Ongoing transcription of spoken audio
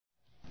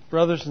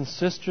Brothers and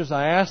sisters,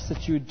 I ask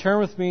that you would turn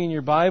with me in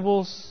your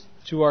Bibles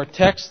to our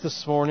text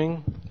this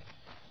morning,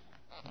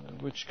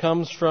 which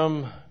comes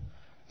from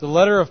the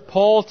letter of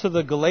Paul to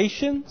the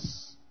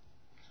Galatians,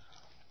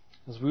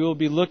 as we will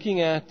be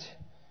looking at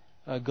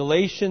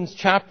Galatians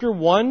chapter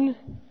 1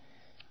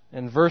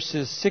 and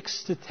verses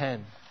 6 to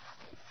 10.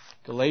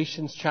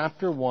 Galatians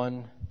chapter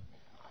 1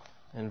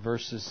 and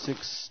verses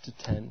 6 to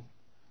 10.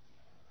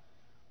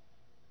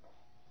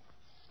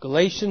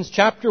 Galatians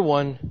chapter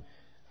 1,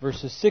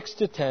 verses 6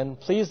 to 10.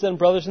 Please then,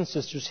 brothers and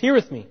sisters, hear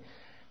with me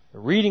the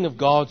reading of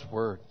God's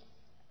Word.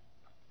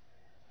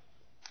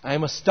 I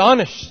am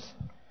astonished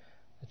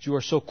that you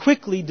are so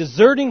quickly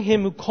deserting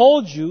Him who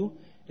called you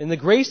in the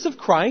grace of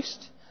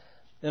Christ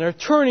and are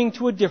turning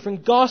to a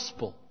different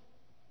gospel.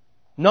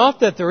 Not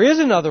that there is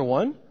another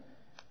one,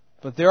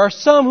 but there are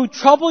some who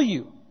trouble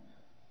you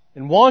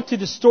and want to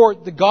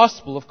distort the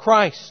gospel of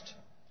Christ.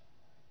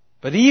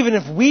 But even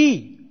if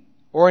we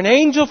or an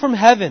angel from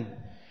heaven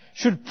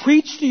should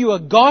preach to you a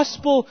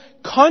gospel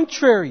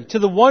contrary to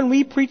the one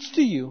we preach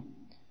to you,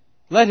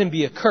 let him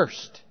be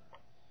accursed.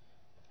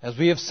 As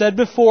we have said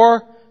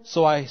before,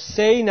 so I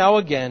say now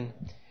again,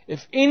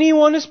 if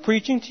anyone is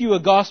preaching to you a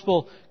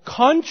gospel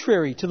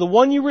contrary to the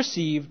one you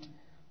received,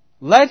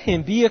 let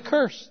him be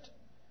accursed.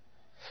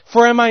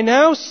 For am I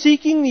now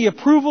seeking the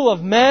approval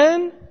of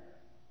man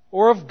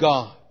or of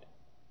God?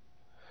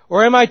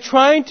 Or am I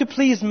trying to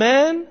please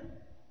man?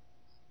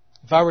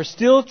 If I were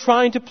still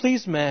trying to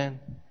please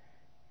man,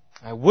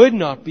 I would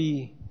not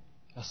be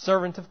a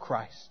servant of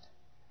Christ.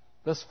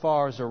 Thus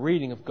far is a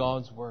reading of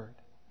God's Word.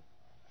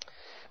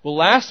 Well,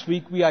 last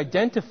week we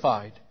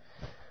identified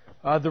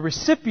the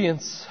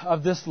recipients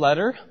of this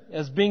letter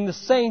as being the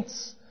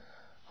saints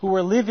who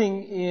were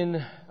living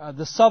in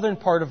the southern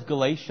part of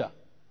Galatia,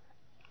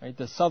 right,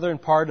 the southern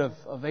part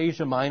of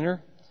Asia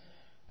Minor,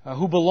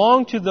 who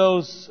belonged to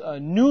those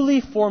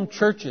newly formed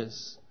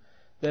churches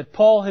that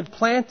Paul had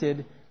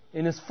planted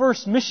in his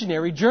first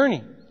missionary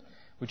journey,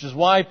 which is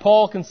why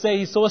Paul can say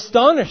he's so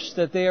astonished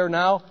that they are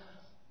now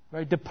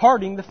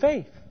departing the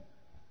faith,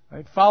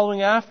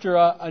 following after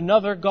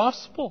another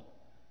gospel.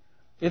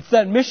 It's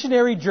that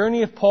missionary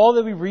journey of Paul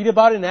that we read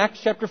about in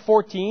Acts chapter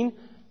 14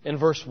 and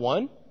verse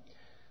 1,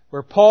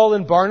 where Paul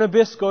and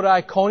Barnabas go to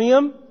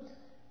Iconium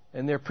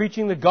and they're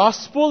preaching the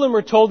gospel, and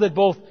we're told that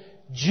both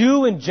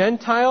Jew and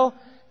Gentile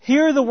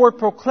hear the word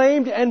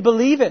proclaimed and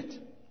believe it.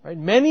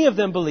 Many of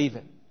them believe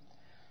it.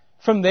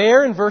 From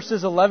there, in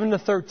verses 11 to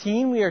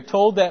 13, we are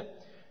told that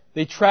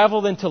they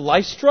traveled into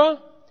Lystra,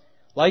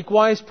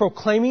 likewise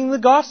proclaiming the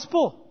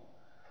gospel.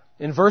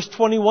 In verse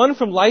 21,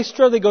 from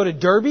Lystra they go to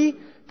Derbe,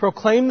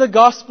 proclaim the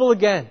gospel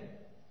again.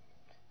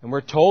 And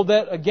we're told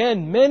that,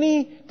 again,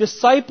 many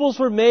disciples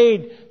were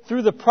made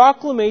through the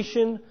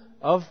proclamation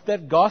of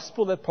that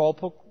gospel that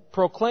Paul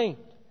proclaimed.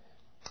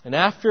 And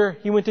after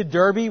he went to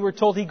Derbe, we're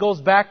told he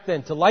goes back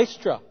then to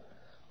Lystra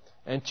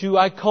and to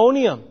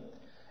Iconium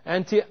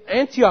and to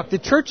Antioch, the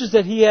churches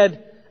that he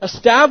had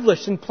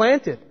established and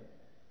planted,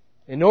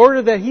 in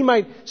order that he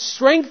might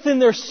strengthen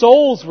their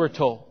souls, we're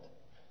told,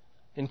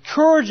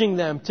 encouraging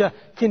them to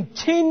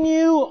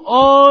continue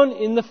on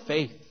in the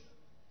faith.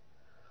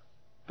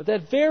 But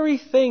that very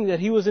thing that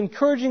he was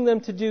encouraging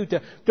them to do,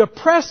 to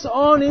press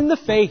on in the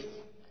faith,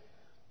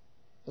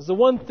 is the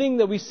one thing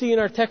that we see in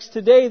our text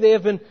today they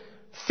have been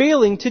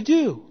failing to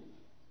do.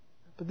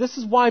 But this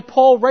is why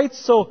Paul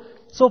writes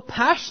so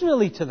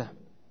passionately to them.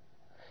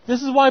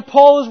 This is why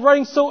Paul is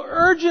writing so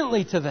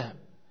urgently to them.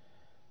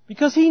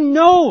 Because he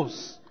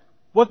knows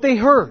what they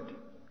heard.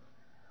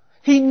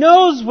 He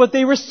knows what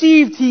they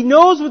received. He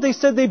knows what they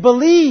said they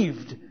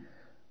believed.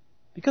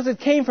 Because it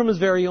came from his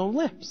very own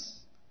lips.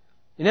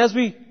 And as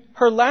we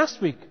heard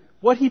last week,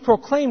 what he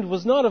proclaimed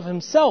was not of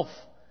himself.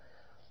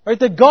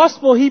 The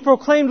gospel he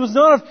proclaimed was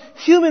not of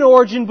human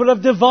origin, but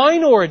of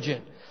divine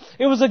origin.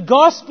 It was a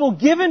gospel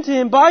given to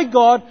him by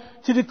God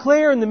to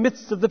declare in the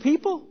midst of the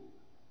people.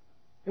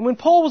 And when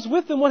Paul was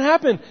with them, what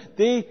happened?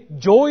 They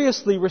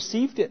joyously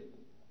received it.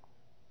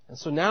 And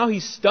so now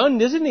he's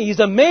stunned, isn't he? He's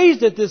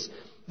amazed at this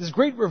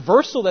great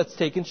reversal that's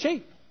taken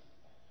shape.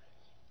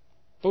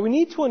 But we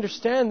need to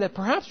understand that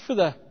perhaps for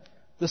the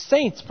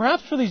saints,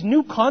 perhaps for these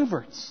new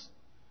converts,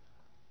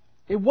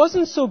 it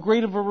wasn't so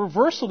great of a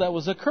reversal that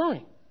was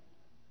occurring.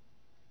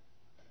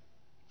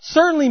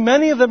 Certainly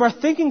many of them are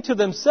thinking to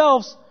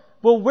themselves,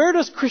 well, where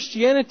does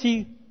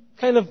Christianity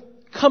kind of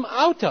come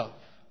out of?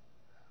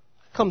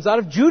 It comes out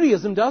of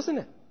Judaism, doesn't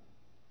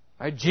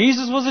it?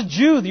 Jesus was a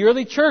Jew. The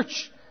early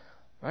church,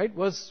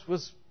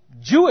 was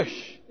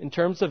Jewish in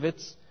terms of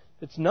its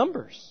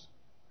numbers.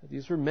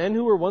 These were men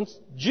who were once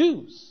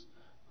Jews,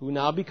 who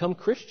now become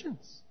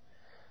Christians.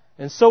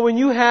 And so when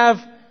you have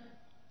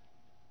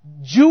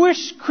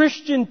Jewish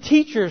Christian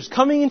teachers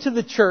coming into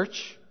the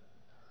church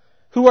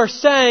who are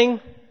saying,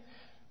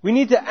 we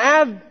need to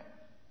add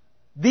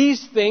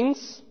these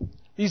things,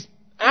 these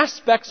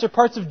aspects or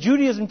parts of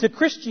Judaism to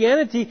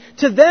Christianity,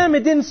 to them it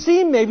didn't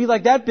seem maybe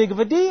like that big of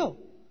a deal.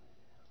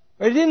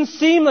 It didn't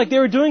seem like they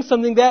were doing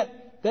something that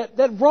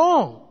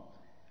wrong.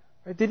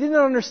 Right? They did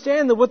not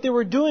understand that what they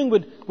were doing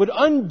would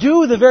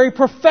undo the very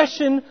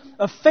profession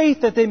of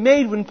faith that they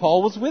made when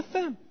Paul was with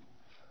them.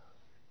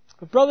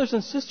 But brothers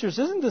and sisters,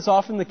 isn't this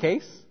often the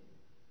case?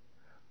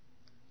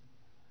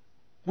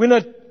 When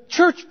a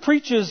church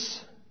preaches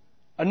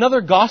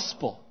another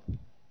gospel,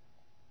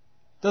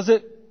 does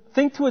it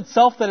think to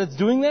itself that it's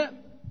doing that?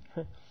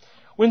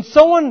 When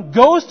someone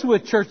goes to a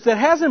church that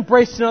has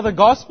embraced another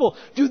gospel,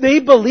 do they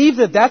believe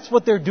that that's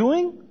what they're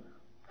doing?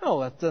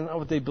 No, that's not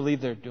what they believe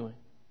they're doing.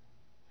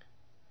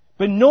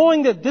 But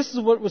knowing that this is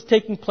what was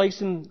taking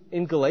place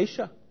in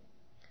Galatia,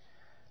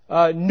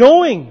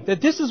 knowing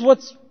that this is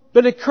what's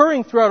been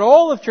occurring throughout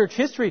all of church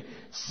history,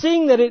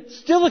 seeing that it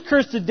still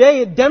occurs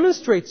today, it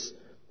demonstrates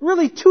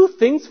really two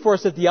things for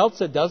us at the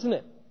outset, doesn't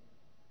it?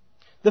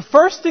 The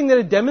first thing that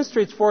it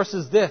demonstrates for us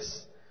is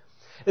this,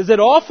 is that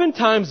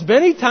oftentimes,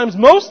 many times,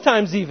 most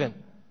times even,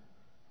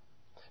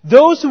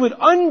 those who would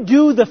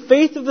undo the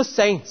faith of the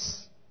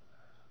saints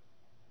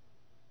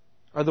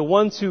are the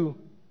ones who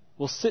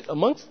will sit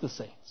amongst the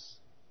saints.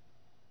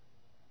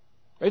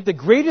 Right? The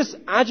greatest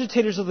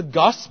agitators of the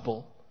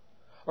gospel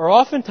are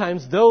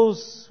oftentimes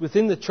those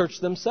within the church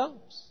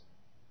themselves.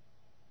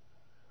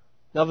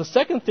 Now the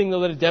second thing,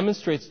 though, that it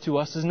demonstrates to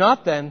us is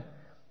not then,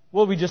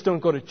 well, we just don't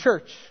go to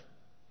church.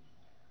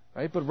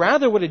 Right? But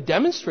rather what it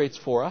demonstrates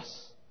for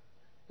us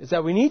is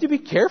that we need to be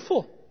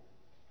careful.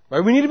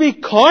 Right? We need to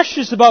be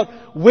cautious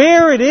about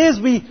where it is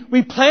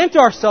we plant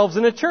ourselves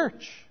in a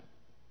church.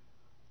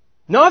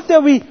 Not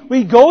that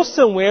we go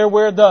somewhere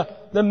where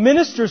the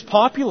minister's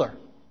popular.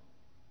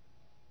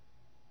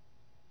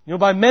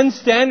 By men's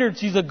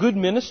standards, he's a good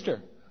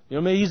minister.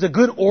 He's a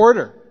good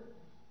orator.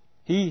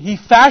 He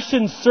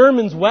fashions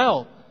sermons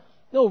well.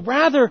 No,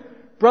 rather,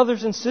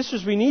 brothers and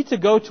sisters, we need to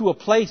go to a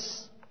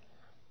place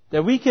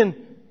that we can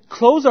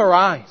close our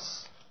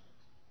eyes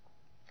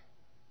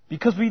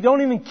because we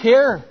don't even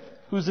care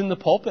who's in the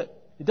pulpit.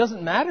 It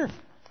doesn't matter.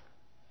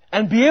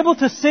 And be able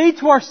to say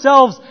to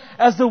ourselves,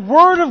 as the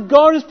Word of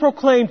God is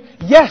proclaimed,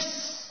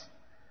 yes,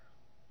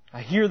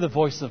 I hear the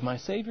voice of my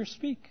Savior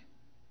speak.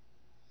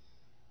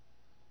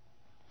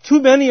 Too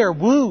many are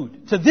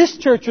wooed to this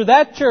church or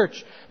that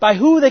church by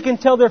who they can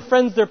tell their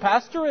friends their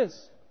pastor is.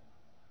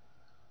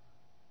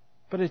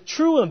 But a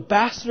true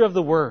ambassador of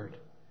the Word,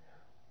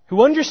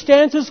 who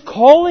understands his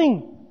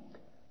calling,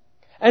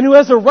 and who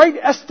has a right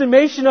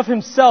estimation of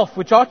himself,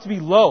 which ought to be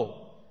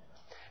low,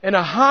 and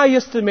a high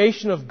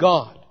estimation of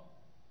God,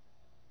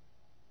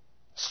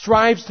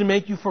 strives to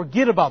make you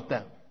forget about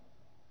them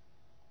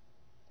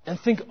and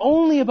think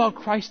only about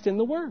Christ and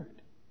the Word.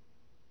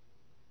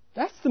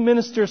 That's the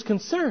minister's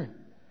concern.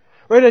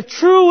 Right? A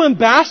true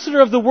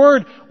ambassador of the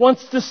Word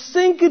wants to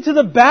sink into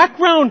the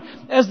background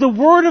as the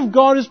Word of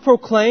God is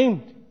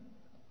proclaimed.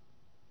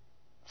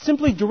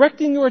 Simply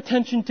directing your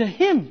attention to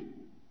Him.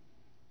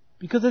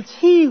 Because it's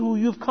He who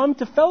you've come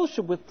to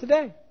fellowship with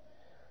today.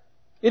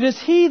 It is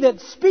He that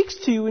speaks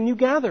to you when you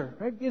gather.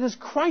 Right? It is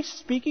Christ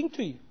speaking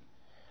to you.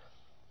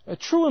 A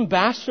true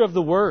ambassador of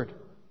the Word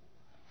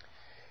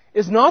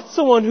is not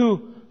someone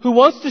who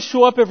wants to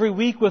show up every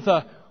week with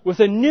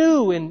a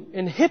new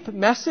and hip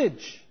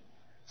message.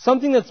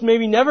 Something that's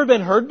maybe never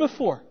been heard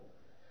before.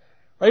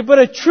 Right? But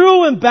a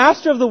true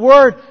ambassador of the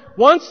Word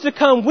wants to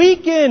come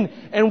week in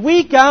and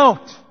week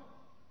out,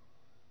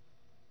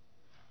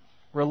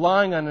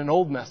 relying on an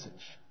old message.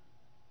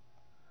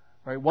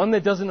 Right? One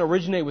that doesn't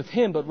originate with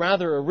him, but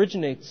rather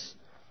originates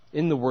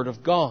in the Word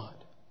of God.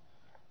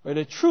 Right?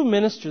 A true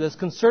minister that's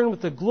concerned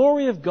with the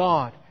glory of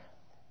God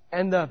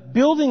and the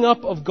building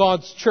up of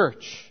God's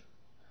church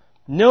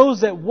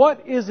knows that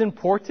what is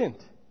important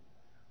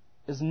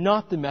is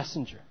not the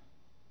messenger,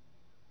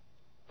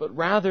 but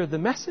rather the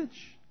message.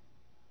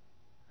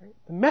 Right?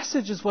 The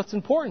message is what's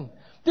important.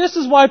 This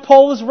is why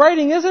Paul is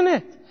writing, isn't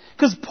it?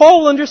 Because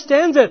Paul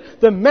understands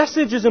that the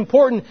message is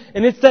important,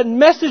 and it's that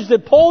message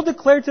that Paul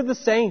declared to the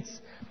saints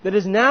that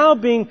is now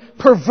being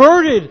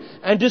perverted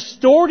and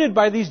distorted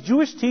by these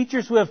Jewish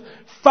teachers who have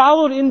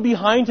followed in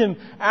behind him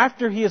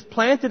after he has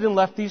planted and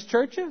left these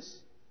churches.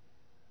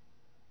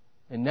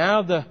 And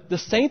now the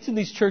saints in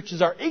these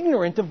churches are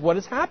ignorant of what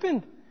has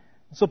happened.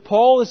 So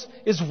Paul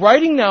is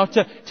writing now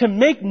to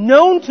make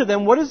known to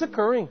them what is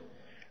occurring.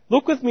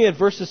 Look with me at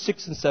verses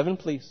 6 and 7,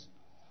 please.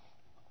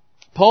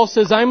 Paul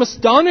says, I am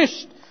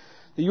astonished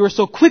that you are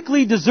so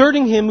quickly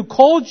deserting Him who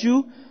called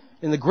you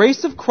in the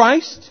grace of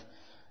Christ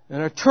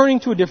and are turning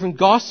to a different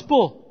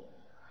gospel.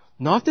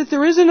 Not that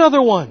there is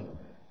another one,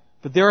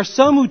 but there are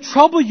some who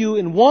trouble you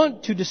and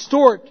want to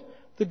distort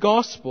the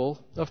gospel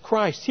of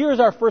Christ. Here is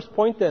our first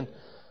point then,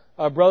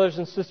 brothers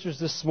and sisters,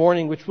 this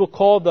morning, which we'll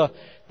call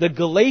the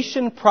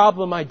Galatian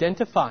problem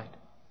identified.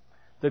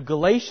 The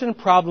Galatian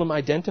problem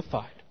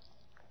identified.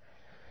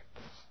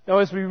 Now,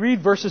 as we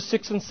read verses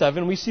 6 and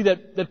 7, we see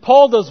that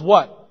Paul does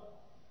what?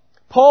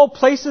 Paul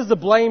places the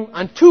blame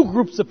on two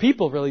groups of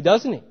people, really,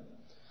 doesn't he?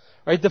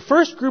 Right? The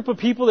first group of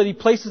people that he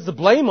places the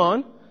blame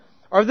on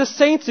are the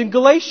saints in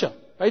Galatia.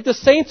 Right? The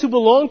saints who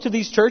belong to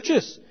these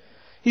churches.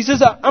 He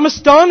says, I'm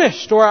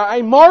astonished, or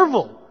I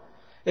marvel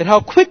at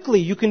how quickly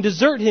you can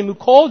desert Him who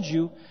called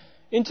you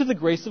into the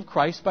grace of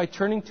Christ by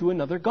turning to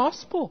another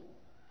gospel.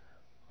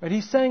 Right?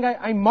 He's saying,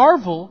 I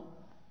marvel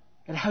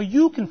at how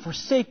you can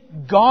forsake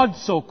God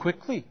so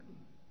quickly.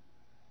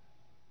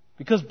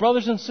 Because,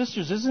 brothers and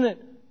sisters, isn't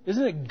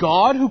it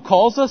God who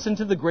calls us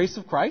into the grace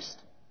of Christ?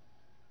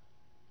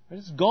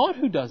 It's God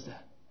who does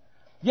that.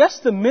 Yes,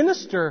 the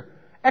minister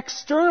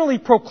externally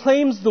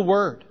proclaims the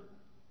word.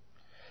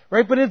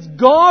 Right? But it's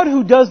God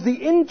who does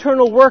the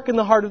internal work in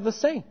the heart of the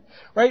saint.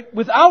 Right?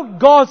 Without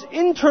God's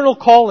internal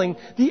calling,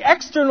 the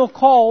external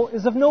call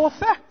is of no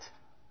effect.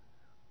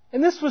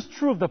 And this was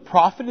true of the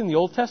prophet in the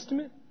Old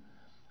Testament,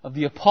 of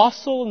the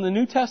apostle in the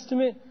New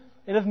Testament,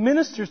 and of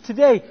ministers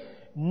today.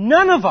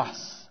 None of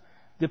us,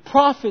 the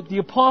prophet, the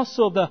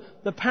apostle,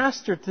 the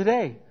pastor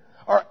today,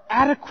 are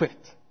adequate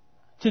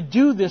to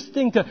do this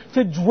thing,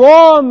 to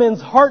draw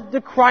men's heart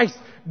to Christ.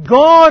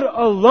 God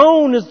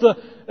alone is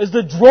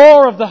the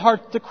drawer of the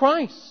heart to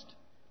Christ.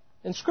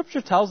 And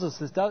Scripture tells us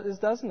this,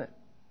 doesn't it?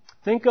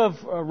 Think of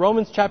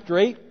Romans chapter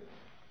 8,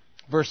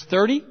 verse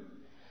 30.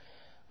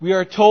 We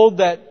are told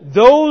that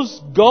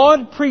those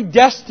God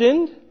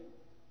predestined,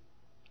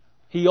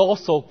 He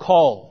also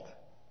called.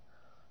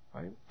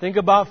 Right? Think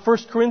about 1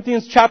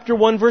 Corinthians chapter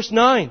 1, verse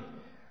 9.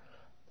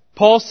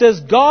 Paul says,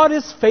 God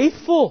is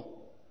faithful,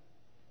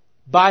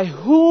 by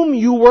whom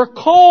you were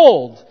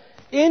called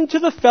into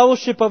the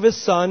fellowship of His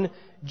Son,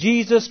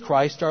 Jesus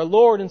Christ our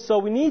Lord. And so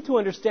we need to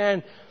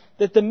understand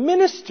that the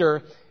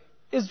minister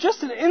is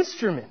just an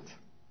instrument,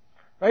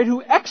 right,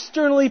 who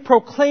externally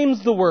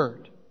proclaims the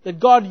word that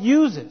God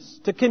uses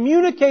to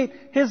communicate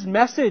His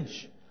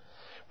message.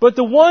 But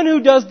the one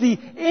who does the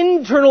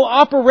internal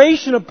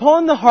operation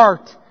upon the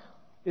heart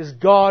is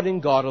God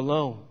and God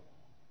alone.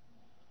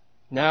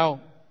 Now,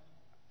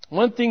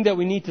 one thing that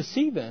we need to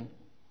see then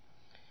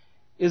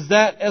is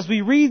that as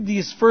we read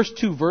these first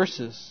two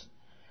verses,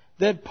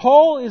 that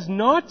Paul is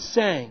not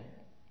saying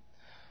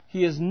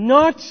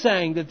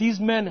that these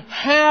men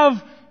have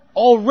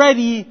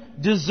already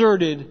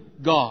deserted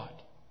God.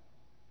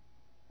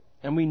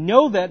 And we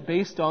know that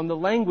based on the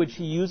language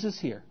he uses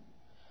here.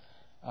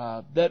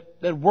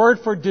 That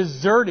word for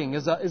deserting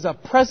is a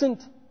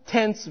present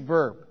tense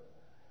verb,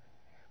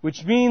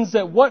 which means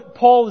that what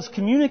Paul is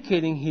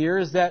communicating here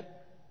is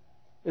that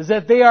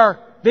they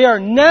are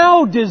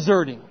now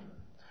deserting,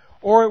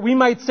 or we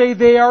might say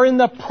they are in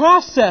the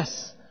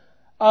process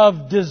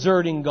of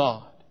deserting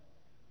God.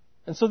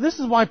 And so this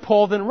is why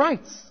Paul then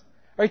writes,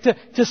 right,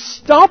 to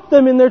stop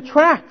them in their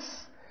tracks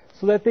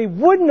so that they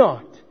would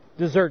not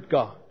desert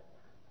God.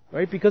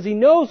 Right? Because he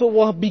knows what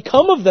will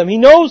become of them. He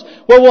knows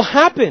what will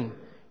happen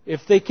if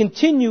they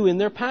continue in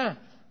their path.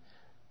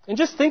 And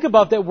just think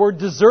about that word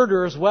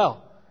deserter as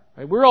well.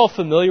 Right? We're all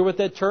familiar with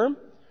that term.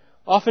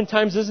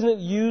 Oftentimes, isn't it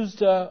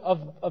used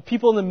of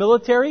people in the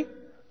military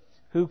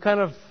who kind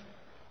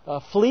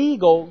of flee,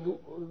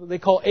 they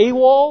call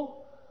AWOL?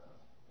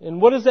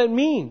 And what does that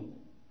mean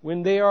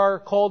when they are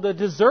called a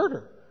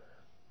deserter?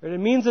 Right? It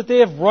means that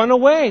they have run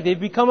away. They've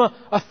become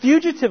a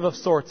fugitive of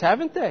sorts,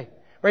 haven't they?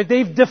 Right?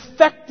 They've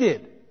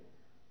defected.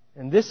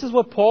 And this is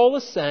what Paul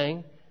is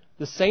saying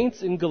the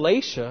saints in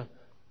Galatia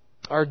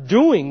are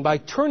doing by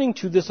turning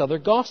to this other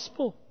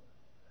gospel.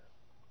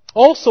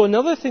 Also,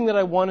 another thing that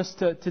I want us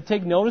to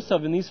take notice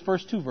of in these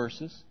first two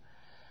verses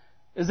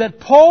is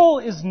that Paul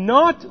is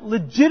not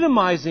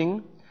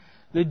legitimizing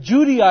the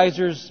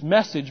Judaizers'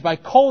 message by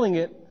calling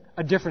it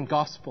a different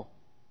gospel.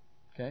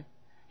 Okay?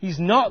 He's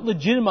not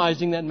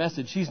legitimizing that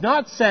message. He's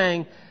not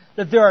saying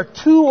that there are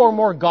two or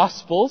more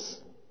gospels,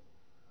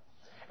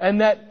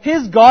 and that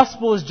his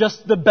gospel is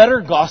just the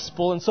better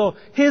gospel, and so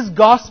his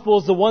gospel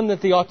is the one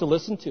that they ought to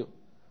listen to.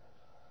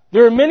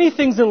 There are many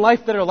things in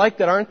life that are like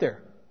that, aren't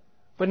there?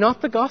 But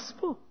not the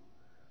gospel.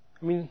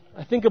 I mean,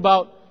 I think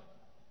about,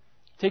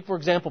 take for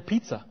example,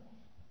 pizza.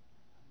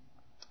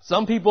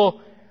 Some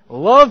people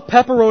love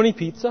pepperoni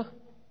pizza.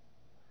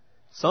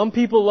 Some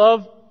people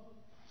love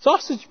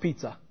sausage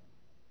pizza.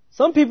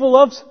 Some people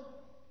love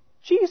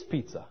cheese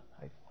pizza.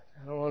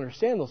 I don't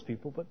understand those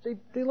people, but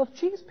they love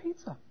cheese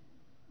pizza.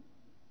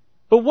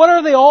 But what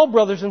are they all,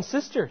 brothers and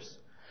sisters?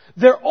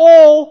 They're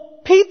all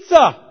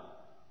pizza.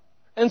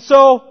 And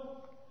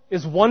so,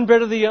 is one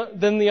better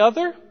than the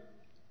other?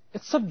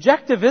 It's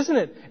subjective, isn't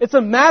it? It's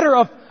a matter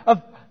of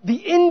the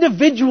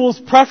individual's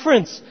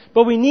preference.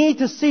 But we need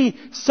to see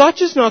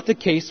such is not the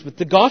case with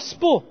the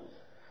gospel.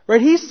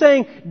 Right? He's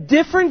saying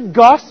different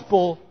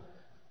gospel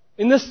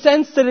in the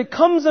sense that it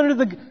comes under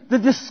the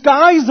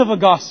disguise of a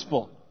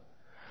gospel.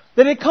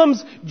 That it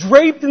comes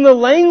draped in the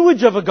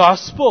language of a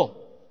gospel.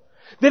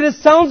 That it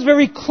sounds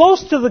very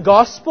close to the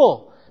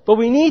gospel, but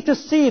we need to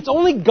see it's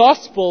only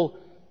gospel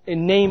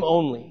in name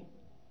only.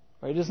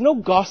 Right? There's no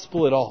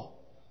gospel at all.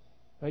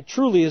 Right?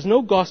 Truly, there's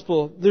no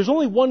gospel. There's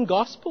only one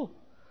gospel.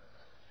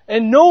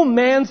 And no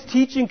man's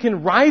teaching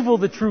can rival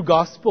the true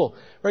gospel.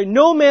 Right?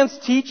 No man's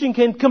teaching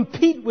can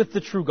compete with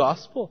the true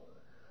gospel.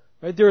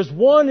 Right? There is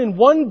one and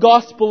one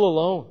gospel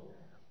alone.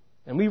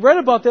 And we read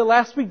about that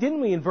last week,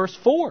 didn't we, in verse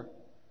 4?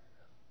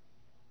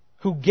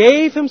 Who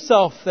gave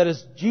Himself, that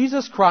is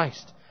Jesus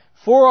Christ,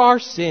 for our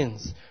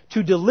sins,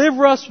 to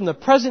deliver us from the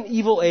present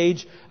evil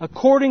age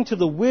according to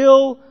the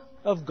will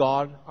of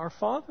God our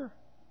Father.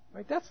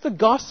 Right? That's the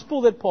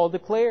gospel that Paul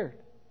declared.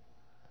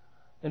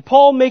 And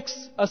Paul makes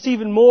us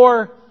even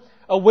more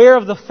aware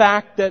of the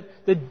fact that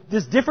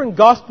this different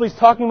gospel he's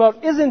talking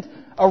about isn't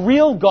a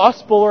real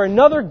gospel or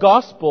another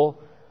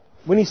gospel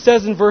when he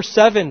says in verse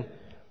 7,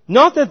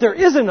 not that there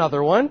is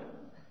another one,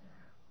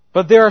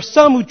 but there are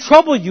some who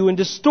trouble you and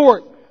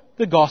distort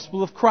the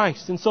gospel of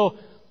Christ. And so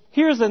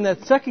here's in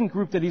that second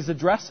group that he's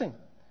addressing.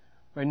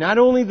 Right? Not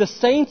only the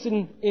saints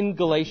in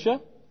Galatia,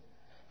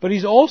 but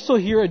he's also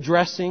here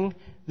addressing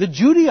the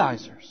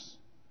Judaizers.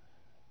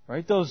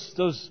 Right?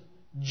 Those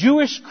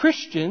Jewish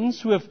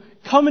Christians who have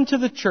come into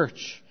the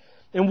church.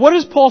 And what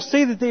does Paul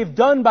say that they've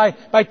done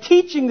by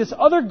teaching this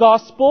other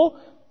gospel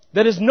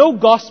that is no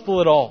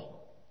gospel at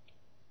all?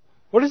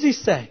 What does he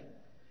say?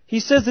 He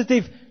says that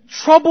they've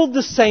troubled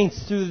the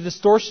saints through the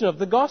distortion of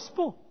the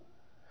gospel.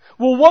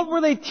 Well, what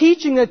were they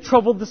teaching that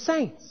troubled the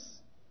saints?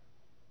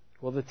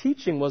 Well, the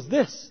teaching was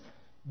this: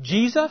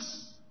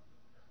 Jesus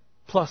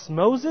plus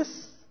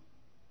Moses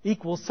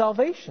equals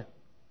salvation.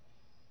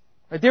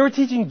 Right? They were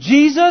teaching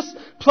Jesus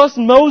plus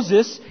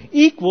Moses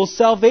equals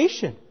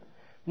salvation.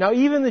 Now,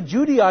 even the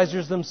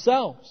Judaizers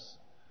themselves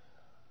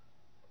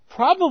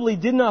probably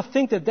did not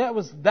think that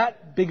was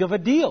that big of a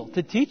deal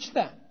to teach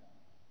that.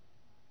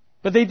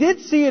 But they did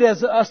see it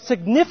as a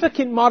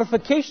significant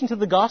modification to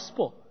the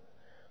gospel.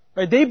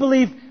 Right? They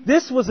believed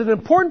this was an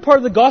important part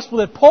of the gospel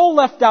that Paul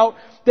left out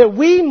that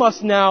we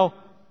must now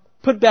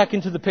put back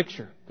into the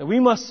picture. That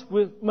we must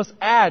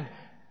add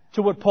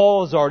to what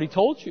Paul has already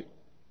told you.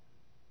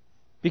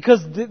 Because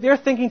they're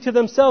thinking to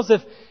themselves,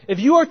 if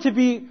you are to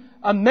be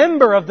a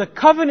member of the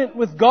covenant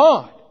with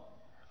God,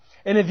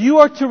 and if you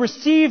are to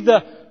receive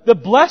the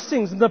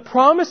blessings and the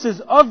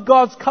promises of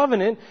God's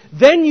covenant,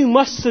 then you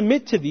must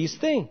submit to these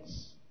things.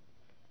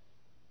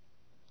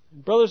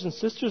 Brothers and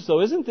sisters,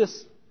 though, isn't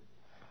this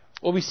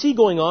what we see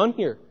going on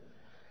here?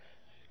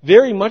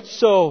 Very much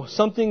so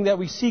something that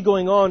we see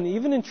going on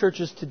even in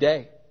churches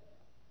today.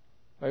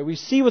 Right? We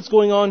see what's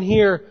going on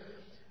here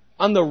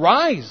on the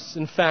rise,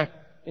 in fact,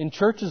 in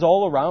churches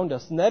all around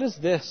us. And that is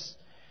this,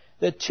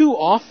 that too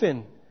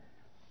often,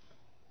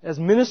 as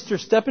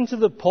ministers step into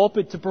the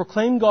pulpit to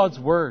proclaim God's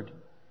Word,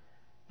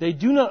 they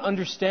do not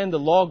understand the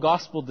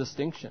law-gospel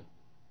distinction.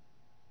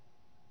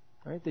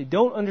 Right? They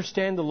don't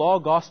understand the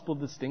law-gospel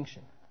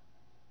distinction.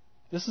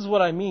 This is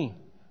what I mean.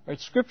 Right?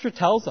 Scripture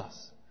tells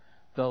us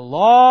the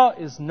law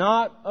is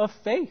not of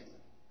faith.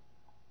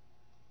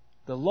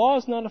 The law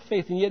is not of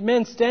faith. And yet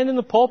men stand in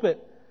the pulpit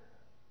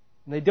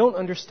and they don't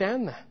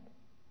understand that.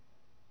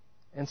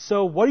 And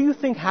so what do you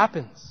think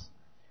happens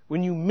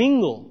when you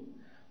mingle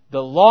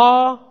the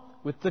law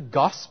with the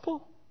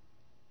gospel?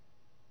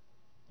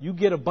 You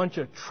get a bunch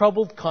of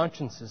troubled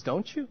consciences,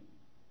 don't you?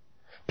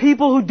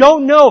 People who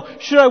don't know,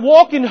 should I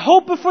walk in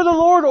hope before the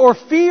Lord or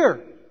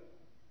fear?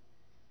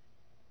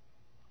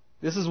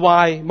 This is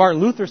why Martin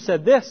Luther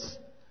said this: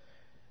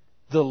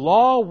 the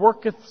law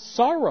worketh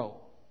sorrow,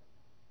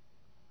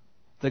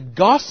 the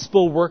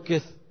gospel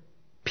worketh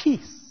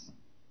peace.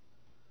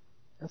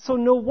 And so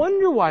no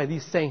wonder why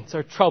these saints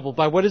are troubled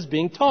by what is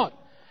being taught.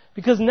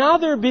 Because now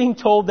they're being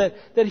told that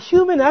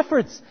human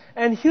efforts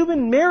and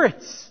human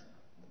merits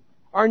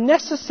are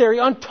necessary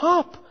on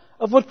top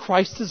of what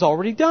Christ has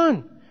already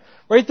done.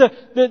 Right?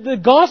 The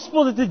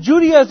gospel that the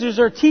Judaizers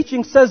are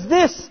teaching says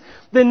this,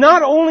 that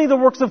not only the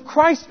works of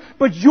Christ,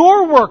 but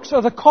your works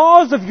are the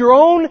cause of your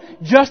own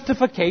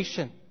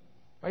justification.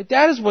 Right?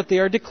 That is what they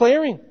are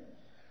declaring.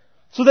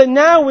 So that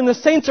now when the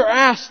saints are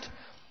asked,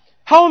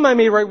 how am I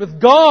made right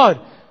with God?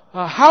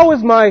 How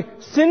is my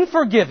sin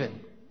forgiven?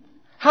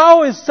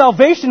 How is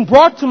salvation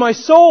brought to my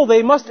soul?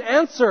 They must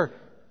answer,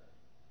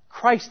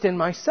 Christ and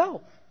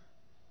myself.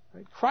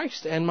 Right?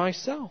 Christ and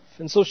myself.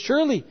 And so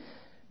surely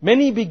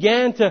many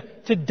began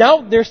to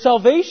doubt their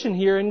salvation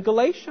here in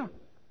Galatia.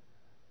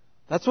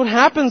 That's what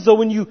happens though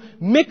when you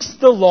mix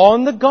the law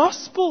and the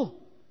gospel.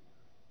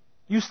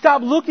 You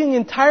stop looking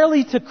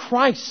entirely to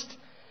Christ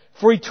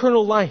for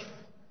eternal life.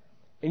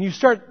 And you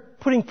start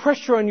putting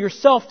pressure on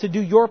yourself to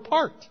do your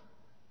part.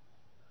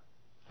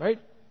 Right?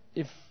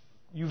 If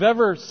you've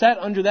ever sat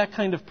under that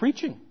kind of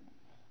preaching,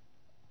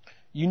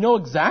 you know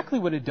exactly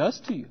what it does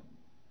to you.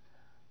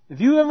 If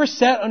you ever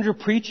sat under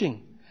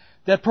preaching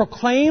that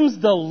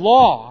proclaims the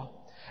law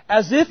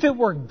as if it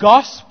were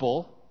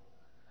gospel,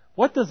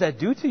 what does that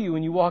do to you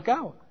when you walk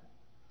out?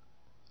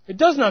 It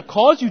does not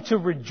cause you to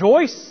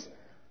rejoice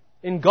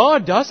in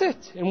God, does it?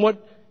 In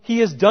what He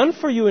has done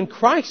for you in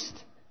Christ.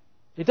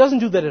 It doesn't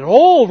do that at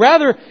all.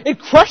 Rather, it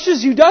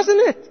crushes you, doesn't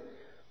it?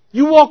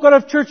 You walk out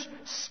of church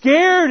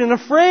scared and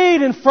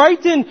afraid and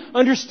frightened,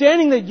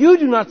 understanding that you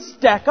do not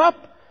stack up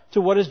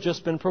to what has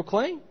just been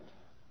proclaimed.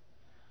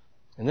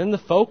 And then the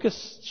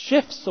focus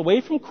shifts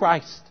away from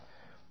Christ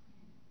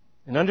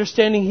and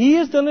understanding He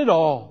has done it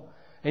all.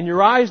 And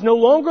your eyes no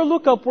longer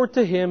look upward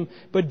to Him,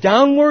 but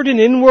downward and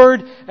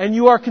inward, and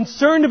you are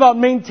concerned about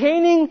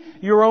maintaining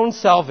your own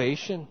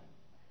salvation.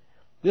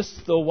 This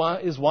though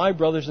is why,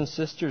 brothers and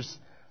sisters,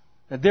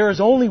 that there is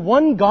only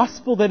one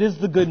gospel that is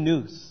the good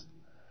news.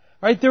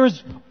 Right? There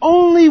is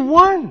only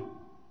one.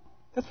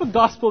 That's what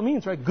gospel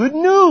means, right? Good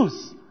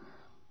news.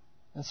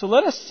 And so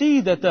let us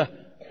see that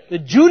the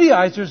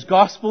Judaizers'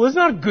 gospel is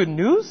not good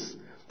news.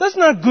 That's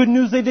not good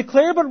news they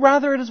declare, but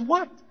rather it is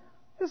what?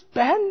 It's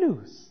bad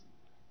news.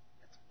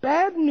 It's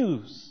bad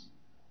news.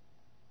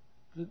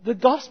 The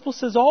gospel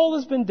says all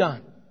has been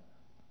done.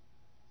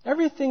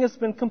 Everything has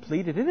been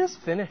completed. It is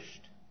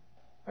finished.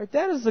 Right?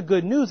 That is the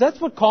good news. That's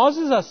what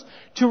causes us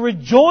to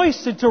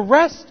rejoice and to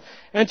rest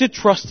and to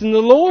trust in the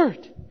Lord.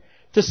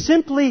 To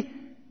simply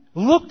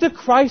look to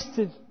Christ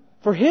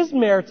for His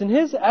merits and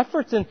His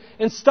efforts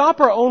and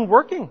stop our own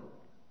working.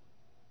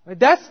 Right?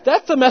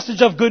 That's the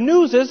message of good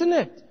news, isn't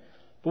it?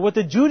 But what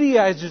the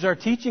Judaizers are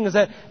teaching is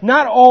that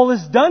not all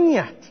is done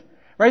yet.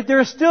 Right? There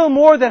is still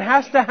more that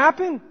has to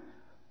happen.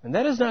 And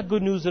that is not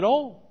good news at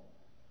all.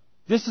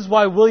 This is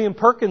why William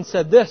Perkins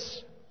said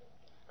this,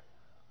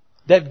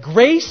 that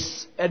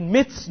grace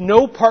admits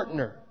no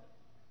partner.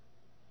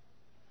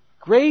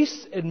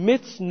 Grace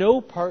admits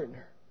no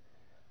partner.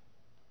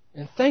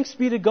 And thanks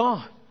be to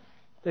God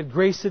that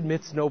grace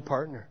admits no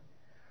partner.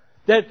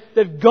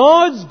 That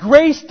God's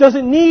grace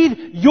doesn't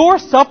need your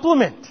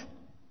supplement.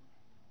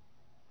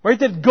 Right?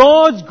 That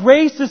God's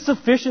grace is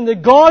sufficient.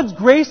 That God's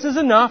grace is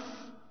enough.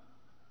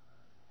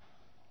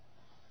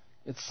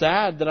 It's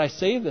sad that I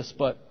say this,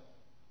 but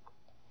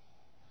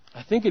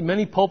I think in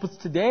many pulpits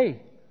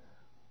today,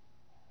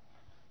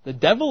 the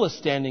devil is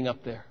standing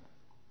up there.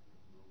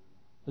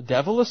 The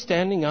devil is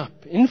standing up,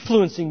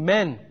 influencing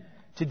men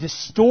to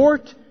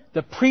distort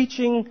the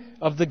preaching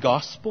of the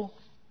gospel.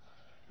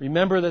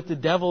 Remember that the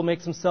devil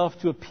makes himself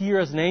to appear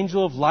as an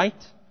angel of light.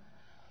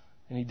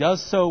 And he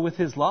does so with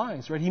his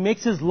lies, right? He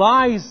makes his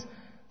lies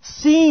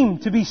seem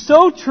to be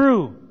so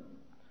true.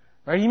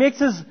 Right? He makes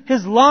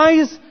his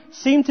lies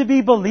seem to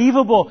be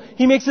believable.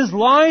 He makes his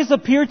lies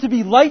appear to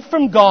be light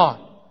from God.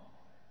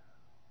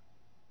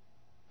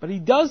 But he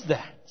does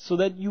that so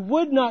that you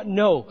would not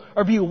know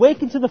or be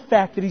awakened to the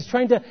fact that he's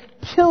trying to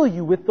kill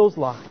you with those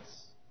lies.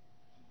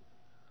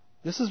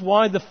 This is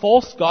why the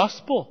false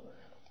gospel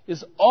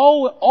is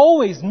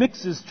always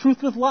mixes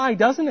truth with lie,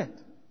 doesn't it?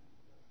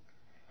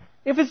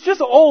 If it's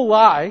just all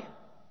lie,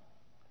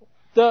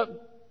 the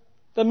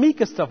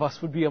meekest of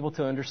us would be able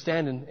to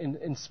understand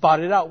and spot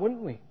it out,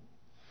 wouldn't we?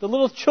 The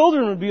little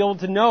children would be able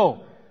to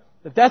know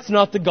that that's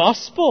not the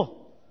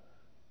gospel.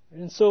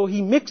 And so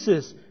he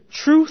mixes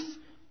truth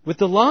with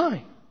the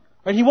lie.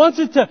 Right? He wants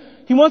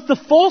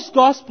the false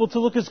gospel to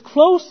look as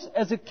close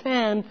as it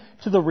can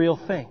to the real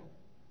thing.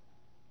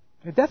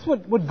 Right? That's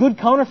what good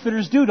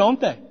counterfeiters do, don't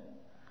they?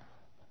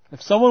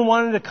 If someone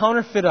wanted to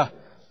counterfeit a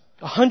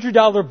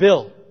 $100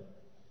 bill,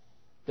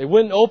 they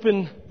wouldn't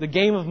open the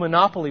game of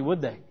Monopoly,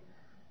 would they?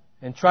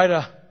 And try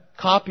to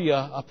copy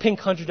a pink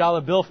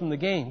 $100 bill from the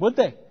game, would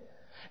they?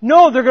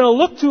 No, they're going to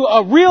look to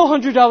a real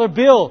 $100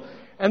 bill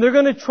and they're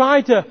going to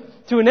try to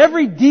in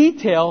every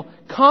detail,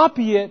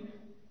 copy it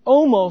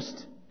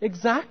almost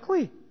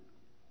exactly.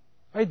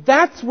 Right?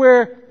 That's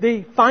where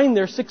they find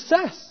their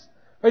success.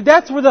 Right?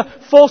 That's where the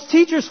false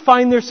teachers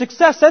find their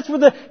success. That's where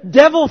the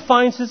devil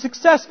finds his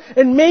success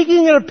in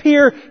making it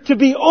appear to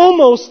be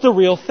almost the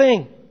real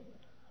thing.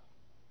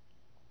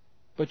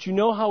 But you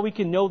know how we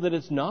can know that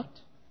it's not?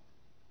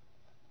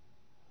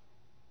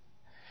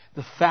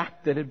 The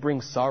fact that it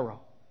brings sorrow.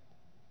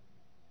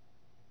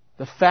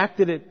 The fact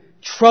that it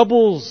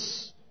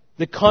troubles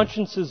the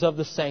consciences of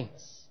the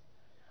saints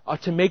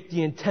ought to make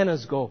the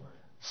antennas go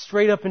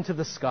straight up into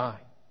the sky.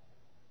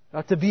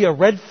 Ought to be a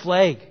red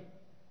flag,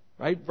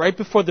 right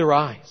before their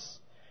eyes.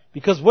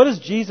 Because what does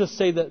Jesus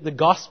say that the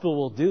gospel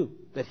will do,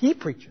 that He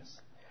preaches?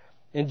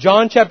 In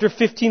John chapter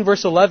 15,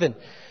 verse 11,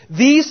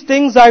 "These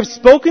things I've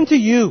spoken to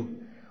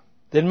you,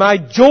 that my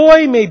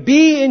joy may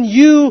be in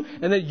you,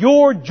 and that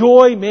your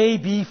joy may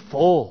be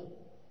full."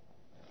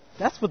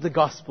 That's what the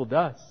gospel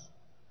does.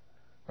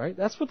 Right?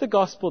 That's what the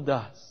gospel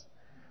does.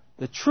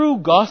 The true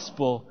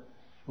gospel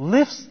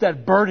lifts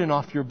that burden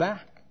off your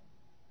back.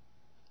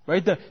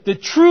 Right? The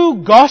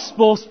true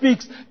gospel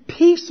speaks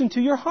peace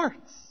into your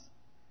hearts.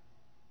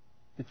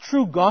 The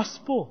true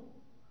gospel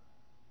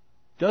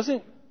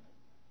doesn't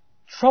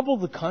trouble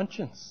the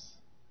conscience,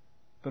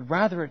 but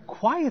rather it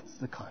quiets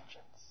the conscience.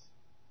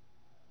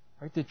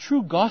 Right? The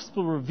true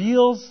gospel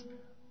reveals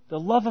the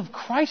love of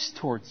Christ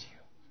towards you.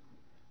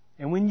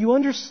 And when you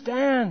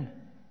understand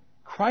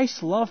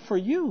Christ's love for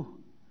you,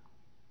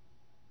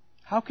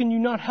 how can you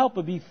not help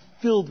but be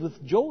filled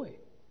with joy?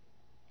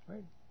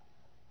 Right?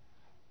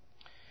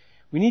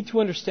 We need to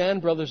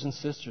understand, brothers and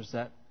sisters,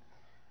 that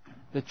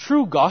the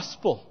true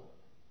gospel,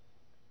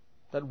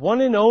 that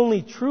one and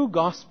only true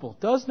gospel,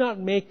 does not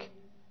make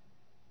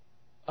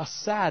us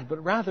sad,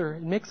 but rather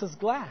it makes us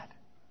glad.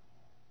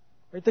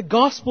 Right? The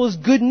gospel is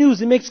good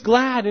news. It makes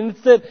glad. And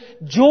it's that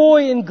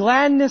joy and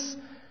gladness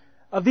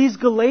of these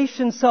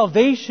Galatians'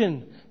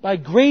 salvation by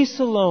grace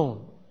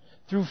alone,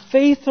 through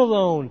faith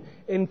alone,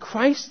 in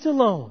Christ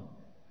alone,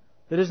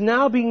 that is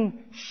now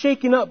being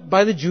shaken up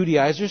by the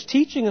Judaizers'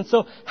 teaching. And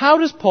so, how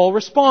does Paul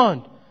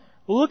respond?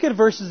 Well, look at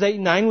verses 8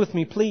 and 9 with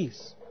me,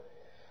 please.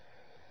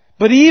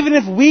 But even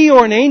if we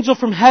or an angel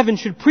from heaven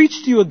should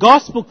preach to you a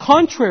gospel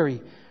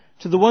contrary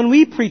to the one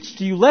we preach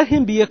to you, let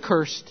him be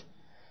accursed.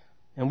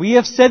 And we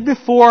have said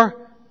before,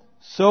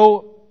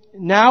 so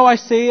now I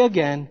say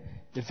again,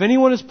 if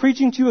anyone is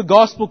preaching to you a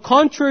gospel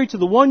contrary to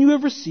the one you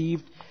have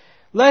received,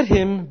 let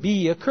him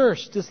be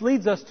accursed. This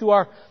leads us to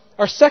our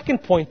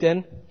second point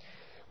then,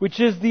 which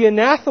is the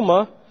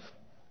anathema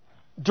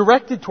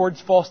directed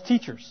towards false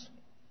teachers.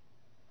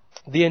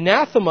 The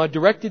anathema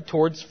directed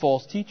towards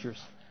false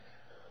teachers.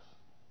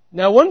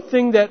 Now, one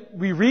thing that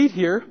we read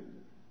here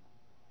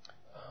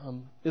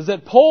is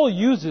that Paul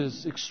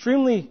uses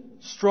extremely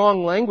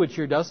strong language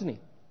here, doesn't he?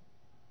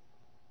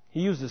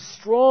 He uses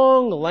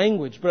strong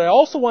language, but I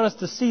also want us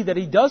to see that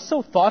he does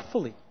so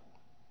thoughtfully.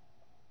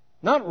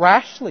 Not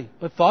rashly,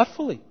 but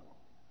thoughtfully.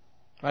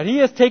 Right? He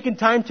has taken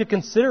time to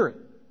consider it.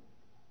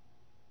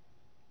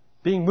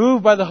 Being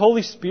moved by the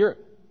Holy Spirit.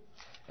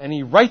 And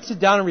he writes it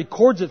down and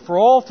records it for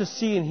all to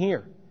see and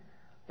hear.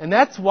 And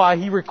that's why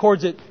he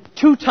records it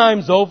 2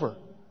 times over.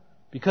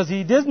 Because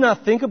he does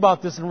not think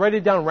about this and write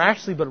it down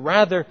rashly, but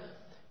rather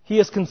he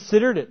has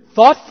considered it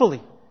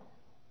thoughtfully.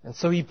 And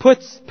so he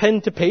puts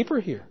pen to paper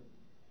here.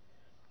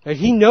 Right?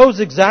 He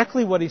knows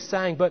exactly what he's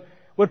saying. But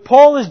what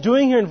Paul is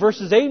doing here in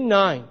verses 8 and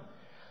 9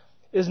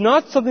 is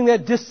not something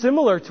that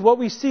dissimilar to what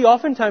we see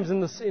oftentimes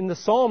in the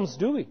Psalms,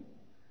 do we?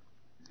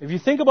 If you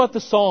think about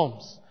the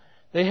Psalms,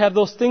 they have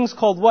those things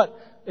called what?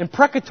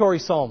 Imprecatory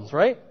Psalms,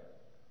 right?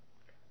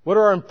 What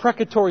are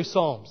imprecatory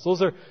Psalms?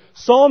 Those are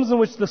Psalms in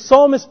which the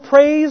psalmist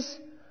prays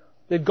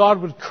that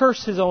God would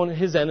curse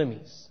his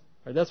enemies.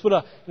 Right? That's what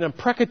an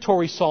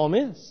imprecatory Psalm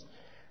is.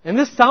 And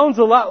this sounds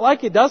a lot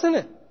like it, doesn't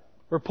it?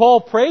 Where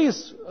Paul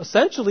prays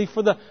essentially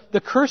for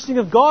the cursing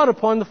of God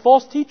upon the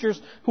false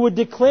teachers who would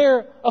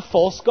declare a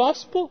false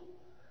gospel.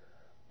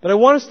 But I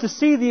want us to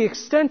see the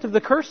extent of the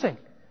cursing.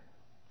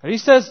 And he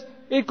says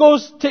it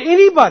goes to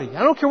anybody.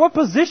 I don't care what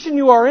position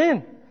you are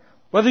in.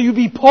 Whether you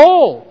be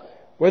Paul,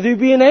 whether you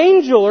be an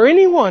angel or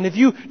anyone. If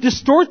you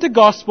distort the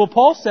gospel,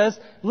 Paul says,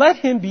 let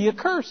him be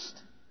accursed.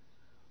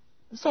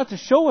 This ought to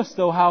show us,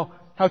 though,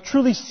 how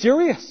truly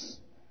serious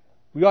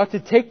we ought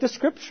to take the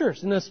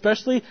Scriptures, and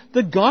especially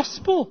the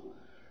gospel.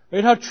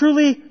 Right? How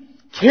truly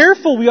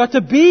careful we ought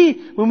to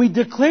be when we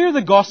declare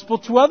the gospel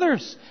to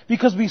others,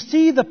 because we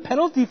see the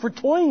penalty for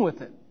toying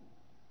with it.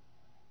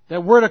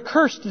 That word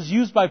accursed is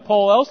used by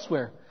Paul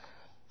elsewhere.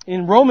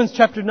 In Romans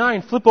chapter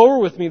 9, flip over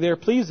with me there,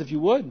 please, if you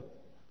would.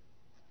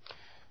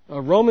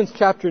 Romans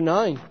chapter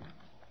 9.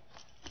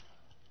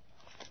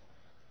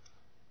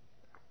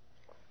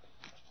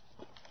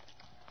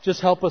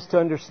 Just help us to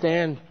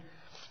understand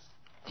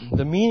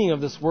the meaning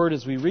of this word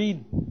as we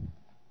read.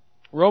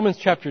 Romans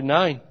chapter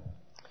 9,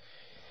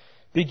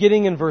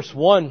 beginning in verse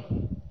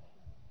 1.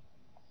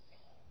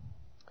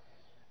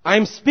 I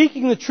am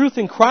speaking the truth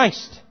in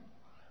Christ.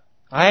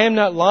 I am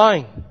not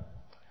lying.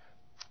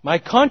 My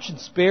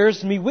conscience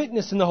bears me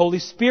witness in the Holy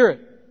Spirit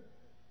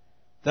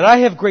that I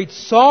have great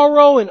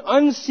sorrow and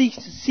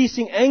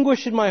unceasing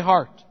anguish in my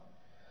heart.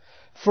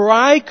 For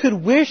I could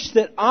wish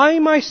that I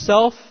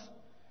myself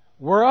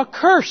were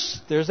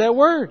accursed, there's that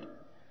word,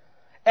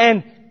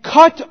 and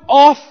cut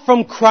off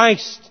from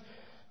Christ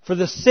for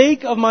the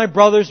sake of my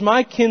brothers,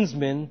 my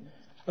kinsmen,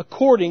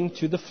 according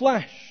to the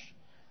flesh.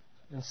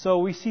 And so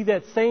we see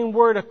that same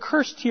word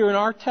accursed here in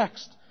our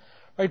text.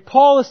 Right?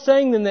 Paul is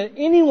saying then that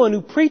anyone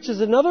who preaches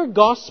another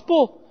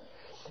gospel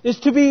is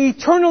to be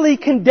eternally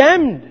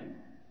condemned.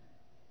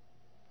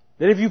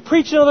 That if you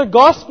preach another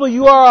gospel,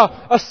 you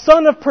are a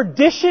son of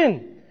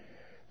perdition.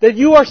 That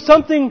you are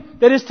something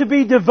that is to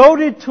be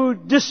devoted to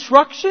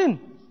destruction.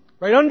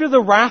 Right? Under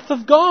the wrath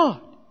of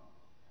God.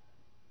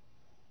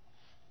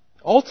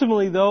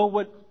 Ultimately, though,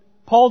 what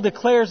Paul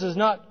declares is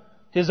not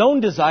his own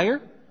desire,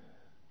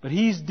 but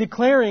he's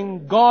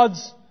declaring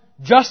God's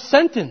just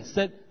sentence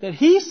that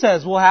he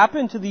says will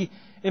happen to the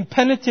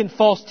impenitent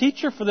false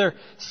teacher for their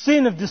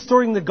sin of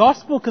distorting the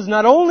gospel, because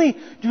not only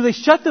do they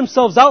shut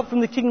themselves out from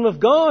the kingdom of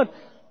God,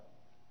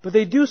 but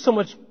they do so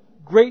much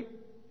great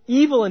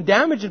evil and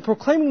damage in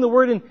proclaiming the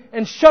word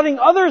and shutting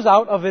others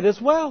out of it as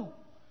well.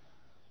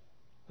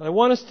 But I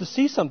want us to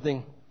see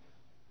something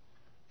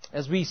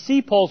as we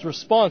see Paul's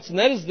response, and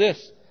that is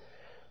this,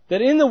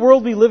 that in the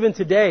world we live in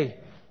today,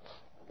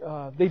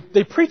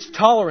 they preach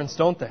tolerance,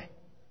 don't they?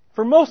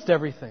 For most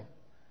everything.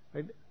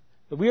 Right?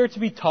 That we are to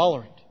be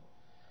tolerant.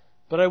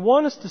 But I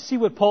want us to see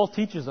what Paul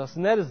teaches us,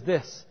 and that is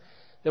this,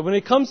 that when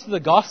it comes to the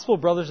gospel,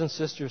 brothers and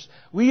sisters,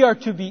 we are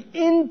to be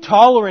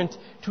intolerant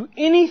to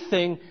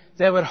anything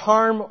that would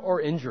harm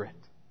or injure it.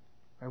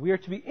 Right? We are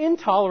to be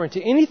intolerant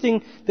to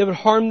anything that would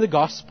harm the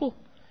gospel.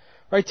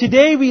 Right?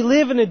 Today we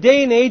live in a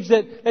day and age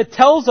that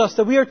tells us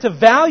that we are to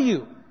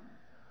value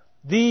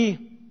the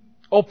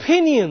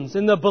opinions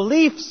and the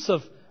beliefs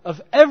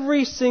of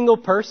every single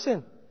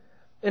person.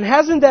 And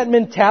hasn't that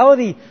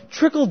mentality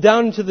trickled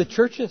down into the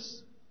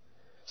churches?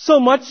 So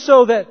much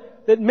so that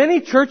many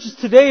churches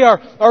today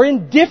are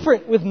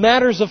indifferent with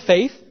matters of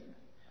faith.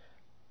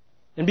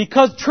 And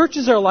because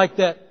churches are like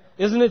that,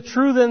 isn't it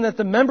true then that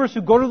the members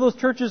who go to those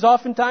churches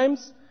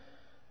oftentimes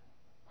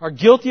are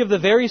guilty of the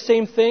very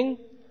same thing?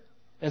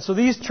 And so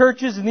these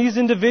churches and these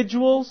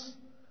individuals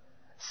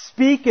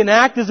speak and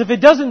act as if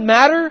it doesn't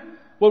matter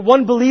what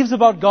one believes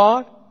about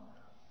God,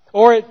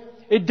 or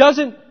it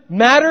doesn't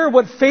matter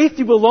what faith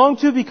you belong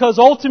to, because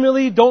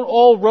ultimately don't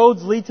all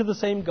roads lead to the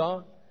same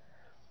God.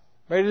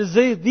 Right? It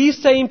is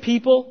these same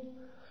people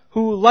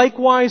who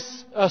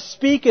likewise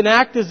speak and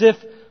act as if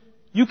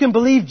you can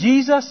believe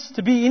Jesus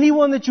to be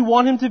anyone that you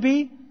want Him to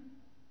be,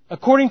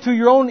 according to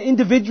your own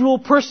individual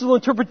personal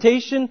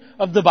interpretation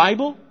of the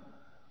Bible.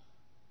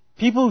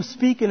 People who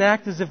speak and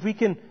act as if we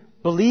can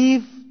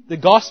believe the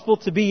gospel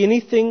to be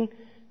anything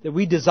that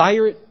we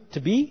desire it to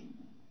be.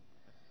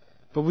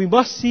 But we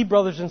must see,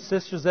 brothers and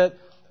sisters, that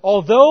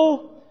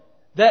although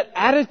that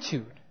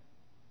attitude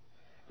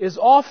is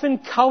often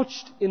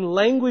couched in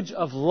language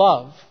of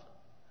love,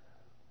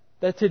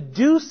 that to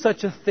do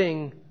such a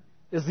thing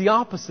is the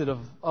opposite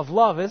of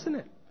love, isn't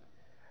it?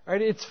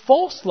 Right? It's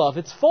false love.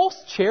 It's false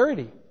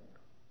charity.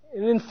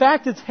 And in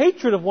fact, it's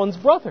hatred of one's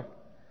brother.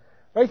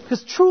 Right?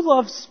 Because true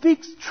love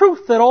speaks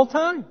truth at all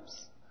times.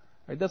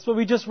 Right? That's what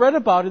we just read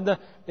about in the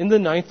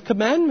 9th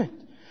commandment.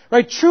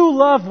 Right? True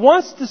love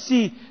wants to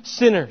see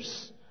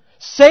sinners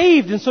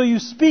saved, and so you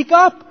speak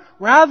up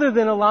rather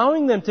than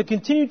allowing them to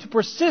continue to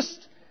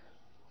persist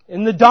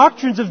in the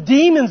doctrines of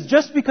demons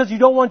just because you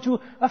don't want to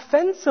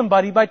offend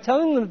somebody by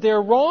telling them that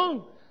they're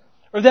wrong,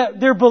 or that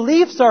their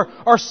beliefs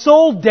are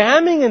soul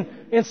damning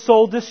and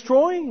soul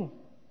destroying.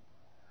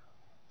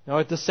 Now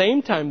at the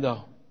same time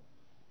though,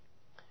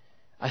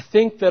 I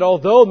think that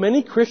although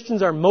many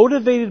Christians are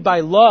motivated by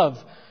love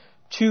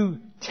to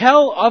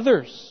tell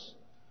others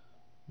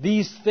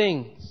these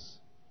things,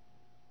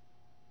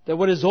 that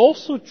what is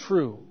also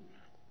true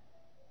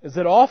is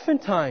that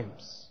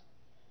oftentimes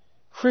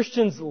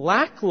Christians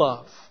lack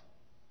love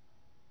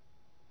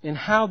in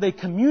how they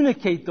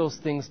communicate those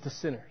things to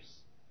sinners.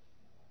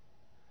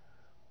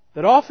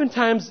 That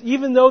oftentimes,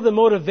 even though the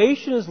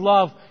motivation is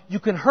love, you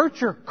can hurt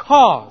your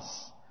cause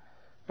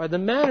by the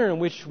manner in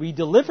which we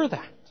deliver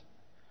that.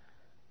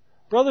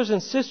 Brothers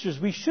and sisters,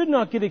 we should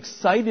not get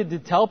excited to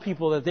tell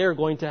people that they are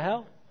going to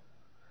hell.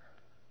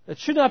 That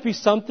should not be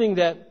something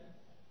that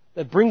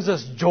brings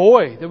us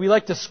joy, that we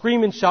like to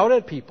scream and shout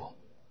at people.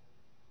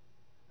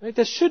 Right?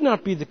 That should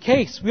not be the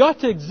case. We ought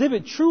to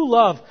exhibit true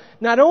love,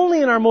 not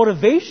only in our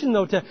motivation,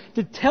 though,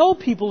 to tell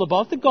people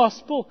about the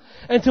gospel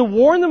and to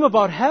warn them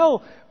about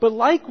hell, but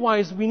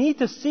likewise we need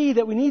to see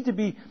that we need to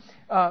be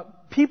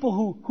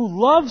people who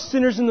love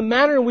sinners in the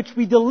manner in which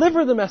we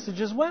deliver the message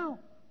as well.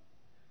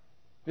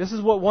 This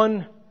is what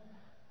one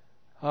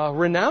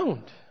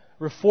renowned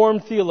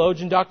Reformed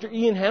theologian, Dr.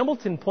 Ian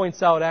Hamilton,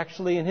 points out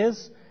actually in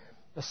his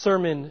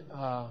sermon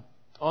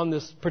on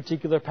this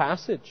particular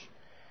passage.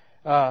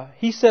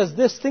 He says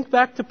this, think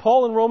back to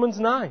Paul in Romans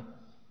 9.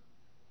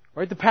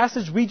 Right, the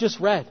passage we just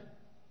read.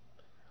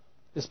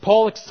 Is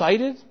Paul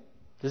excited?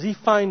 Does he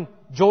find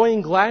joy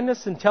and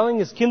gladness in telling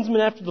his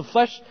kinsmen after the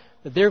flesh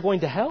that they're going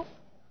to hell?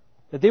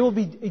 That they will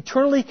be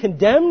eternally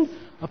condemned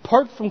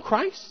apart from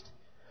Christ?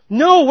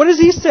 No, what does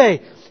he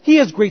say? He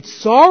has great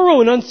sorrow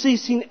and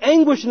unceasing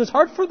anguish in his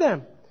heart for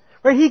them.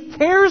 Right? He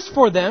cares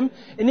for them,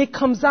 and it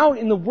comes out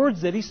in the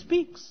words that he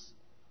speaks.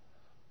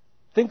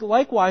 Think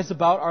likewise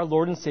about our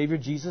Lord and Savior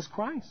Jesus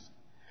Christ.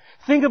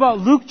 Think about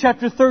Luke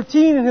chapter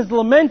 13 and his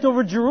lament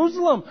over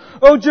Jerusalem.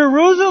 Oh,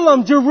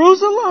 Jerusalem,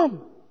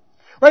 Jerusalem!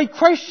 Right?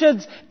 Christ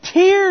sheds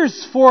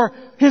tears for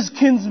his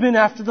kinsmen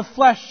after the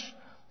flesh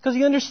because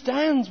he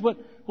understands what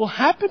will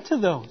happen to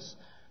those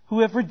who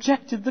have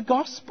rejected the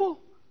gospel.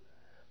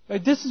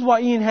 Right? This is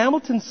why Ian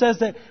Hamilton says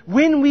that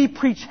when we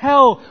preach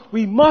hell,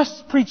 we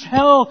must preach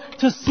hell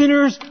to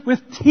sinners with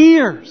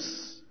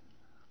tears,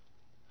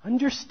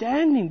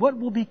 understanding what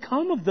will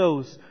become of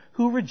those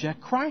who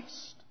reject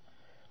Christ.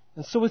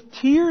 And so with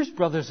tears,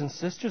 brothers and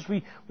sisters,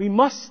 we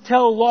must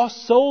tell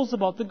lost souls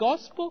about the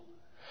gospel.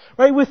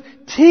 Right? With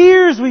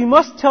tears, we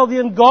must tell the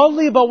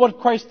ungodly about what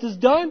Christ has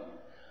done.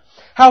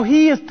 How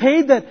He has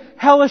paid that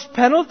hellish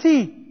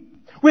penalty.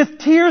 With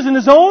tears in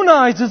His own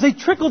eyes as they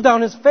trickle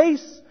down His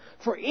face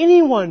for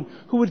anyone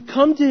who would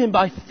come to Him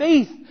by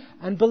faith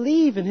and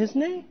believe in His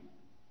name.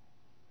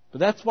 But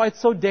that's why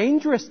it's so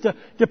dangerous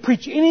to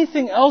preach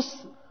anything else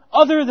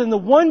other than the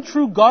one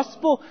true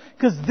gospel,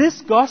 because this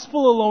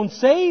gospel alone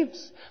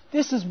saves.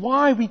 This is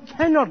why we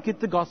cannot get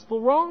the gospel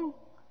wrong.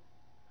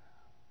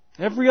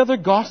 Every other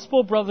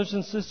gospel, brothers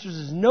and sisters,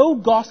 is no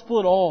gospel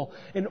at all.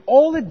 And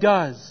all it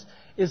does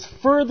is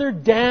further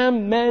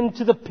damn men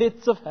to the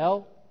pits of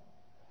hell.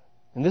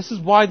 And this is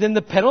why then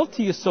the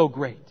penalty is so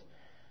great.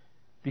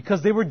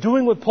 Because they were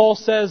doing what Paul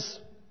says,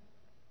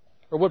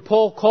 or what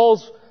Paul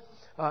calls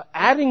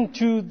adding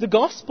to the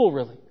gospel,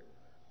 really.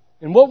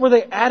 And what were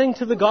they adding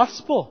to the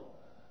gospel?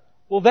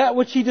 Well, that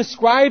which he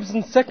describes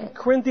in 2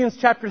 Corinthians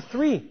chapter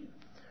 3,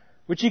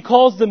 which he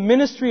calls the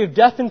ministry of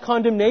death and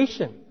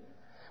condemnation,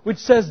 which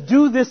says,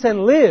 do this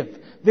and live.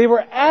 They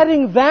were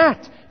adding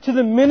that to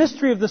the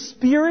ministry of the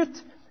Spirit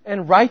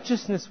and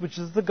righteousness, which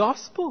is the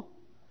gospel.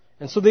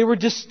 And so they were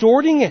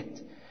distorting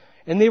it.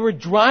 And they were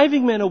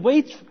driving men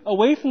away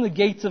from the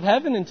gates of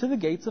heaven into the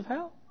gates of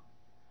hell.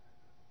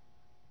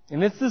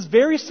 And it's this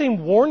very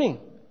same warning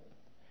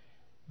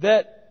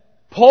that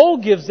Paul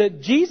gives,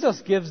 that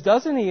Jesus gives,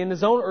 doesn't he, in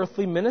His own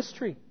earthly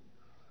ministry?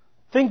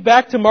 Think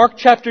back to Mark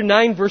chapter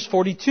 9, verse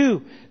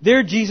 42.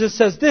 There Jesus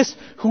says this,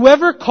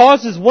 "Whoever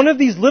causes one of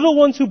these little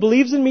ones who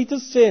believes in me to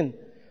sin,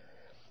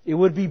 it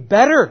would be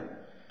better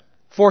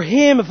for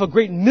him if a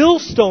great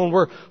millstone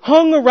were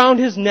hung around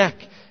his neck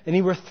and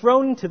he were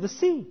thrown into the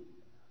sea."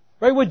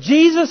 Right? What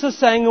Jesus is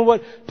saying and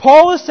what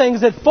Paul is saying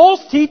is that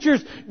false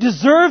teachers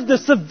deserve the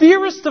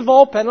severest of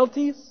all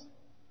penalties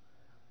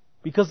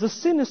because the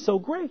sin is so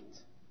great.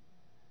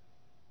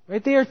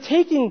 Right? They are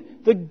taking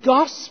the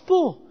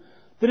gospel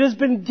that has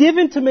been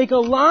given to make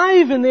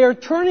alive, and they are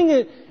turning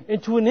it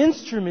into an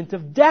instrument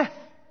of death.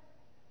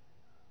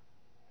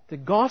 The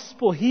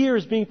gospel here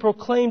is being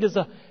proclaimed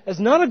as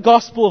not a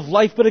gospel of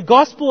life, but a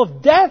gospel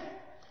of death.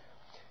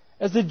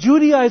 As the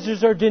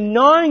Judaizers are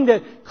denying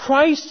that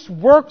Christ's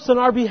works on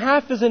our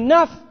behalf is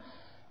enough.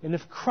 And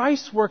if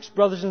Christ's works,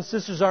 brothers and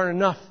sisters, aren't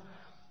enough,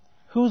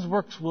 whose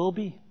works will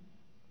be?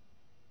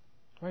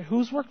 Right?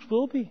 Whose works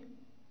will be?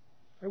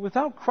 Right?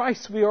 Without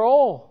Christ, we are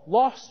all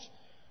lost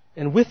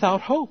and without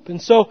hope. And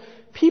so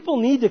people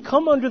need to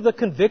come under the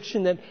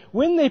conviction that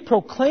when they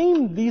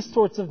proclaim these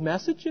sorts of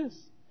messages,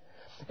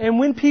 and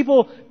when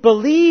people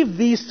believe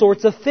these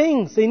sorts of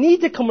things, they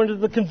need to come under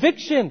the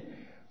conviction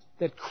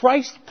that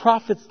Christ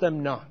profits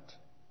them not.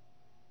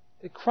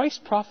 That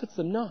Christ profits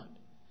them not.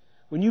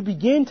 When you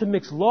begin to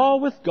mix law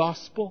with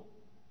gospel,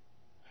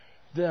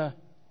 the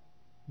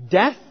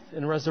death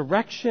and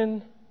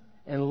resurrection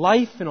and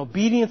life and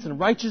obedience and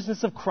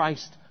righteousness of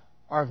Christ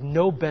are of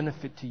no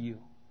benefit to you.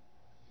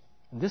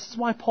 And this is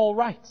why Paul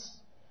writes.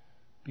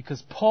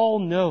 Because Paul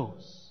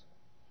knows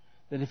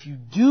that if you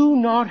do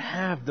not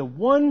have the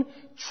one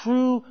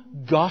true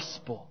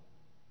gospel,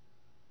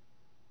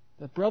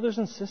 that brothers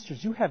and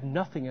sisters, you have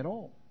nothing at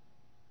all.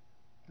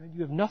 Right?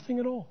 You have nothing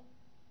at all.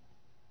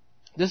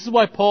 This is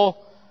why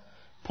Paul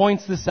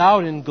points this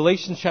out in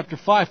Galatians chapter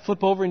 5.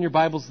 Flip over in your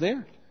Bibles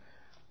there.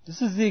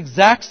 This is the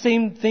exact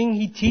same thing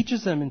he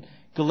teaches them in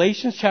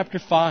Galatians chapter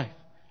 5.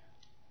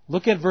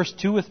 Look at verse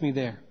 2 with me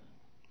there.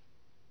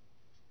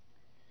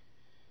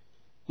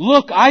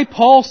 "Look, I,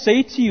 Paul,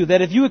 say to you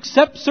that if you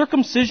accept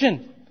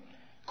circumcision,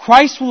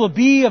 Christ will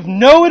be of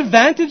no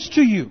advantage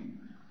to you.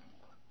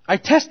 I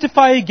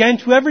testify again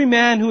to every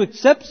man who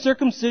accepts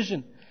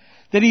circumcision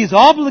that he is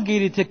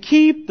obligated to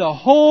keep the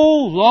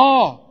whole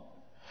law.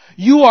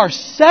 You are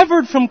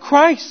severed from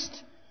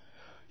Christ.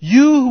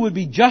 You who would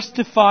be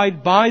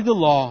justified by the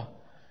law,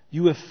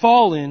 you have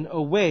fallen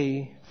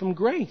away from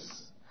grace."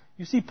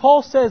 You see,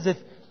 Paul says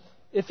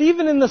if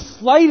even in the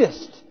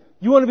slightest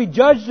you want to be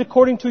judged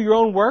according to your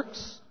own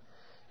works,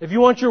 if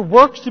you want your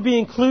works to be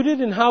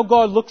included in how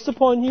God looks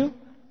upon you,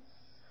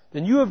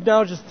 then you have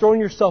now just thrown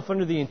yourself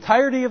under the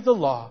entirety of the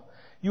law.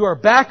 You are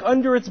back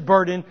under its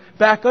burden,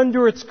 back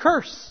under its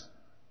curse.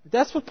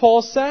 That's what Paul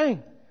is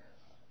saying.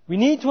 We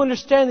need to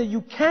understand that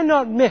you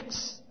cannot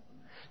mix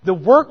the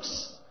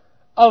works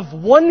of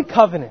one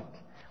covenant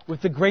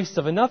with the grace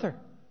of another.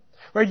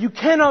 Right? You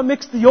cannot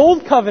mix the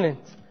old covenant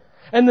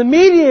and the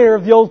mediator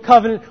of the old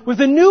covenant with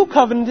the new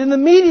covenant and the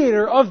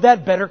mediator of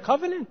that better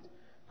covenant.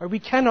 Right? We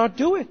cannot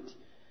do it.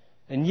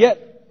 And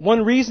yet,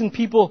 one reason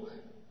people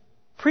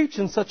preach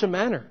in such a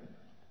manner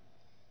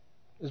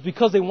is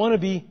because they want to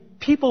be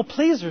people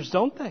pleasers,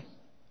 don't they?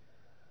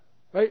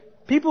 Right?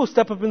 People who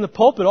step up in the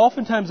pulpit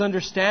oftentimes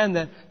understand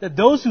that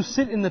those who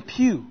sit in the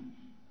pew,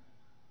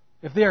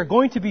 if they are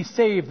going to be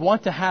saved,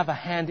 want to have a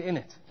hand in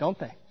it, don't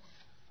they?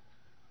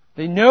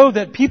 They know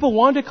that people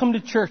want to come to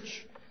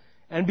church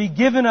and be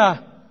given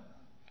a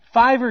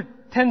 5 or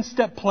 10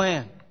 step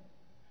plan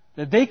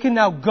that they can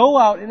now go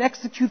out and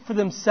execute for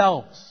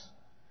themselves.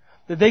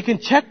 That they can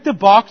check the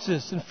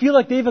boxes and feel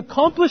like they've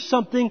accomplished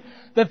something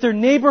that their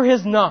neighbor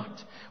has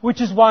not. Which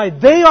is why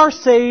they are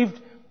saved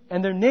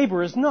and their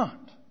neighbor is not.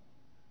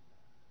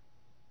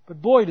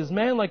 But boy, does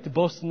man like to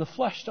boast in the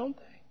flesh, don't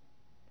they?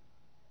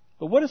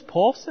 But what does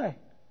Paul say?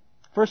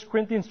 1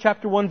 Corinthians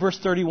chapter 1, verse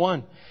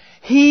 31.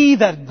 "He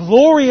that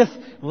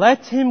glorieth,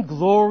 let him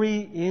glory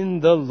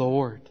in the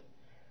Lord."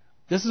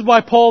 This is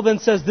why Paul then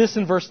says this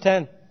in verse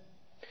 10.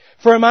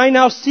 "For am I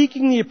now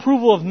seeking the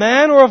approval of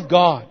man or of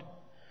God?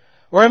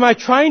 Or am I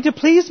trying to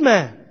please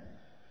man?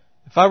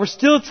 If I were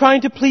still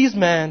trying to please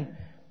man,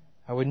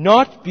 I would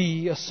not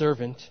be a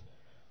servant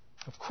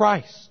of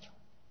Christ."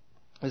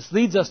 This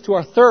leads us to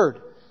our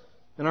third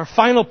and our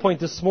final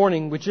point this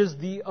morning, which is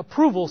the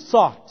approval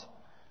sought.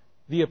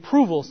 The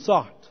approval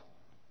sought.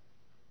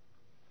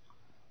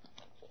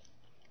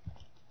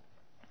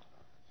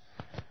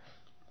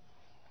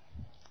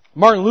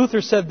 Martin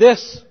Luther said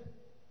this: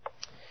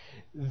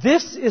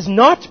 "This is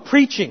not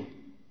preaching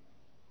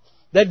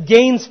that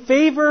gains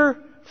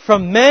favor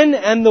from men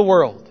and the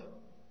world.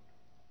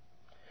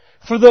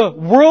 For the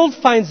world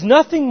finds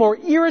nothing more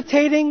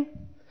irritating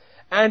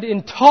and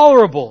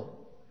intolerable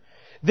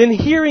than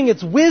hearing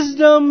its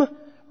wisdom,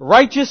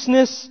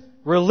 righteousness,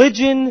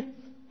 religion,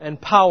 and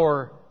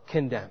power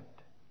condemned."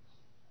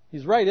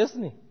 He's right,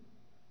 isn't he?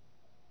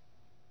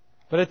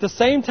 But at the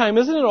same time,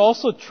 isn't it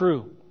also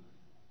true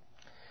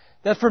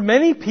that for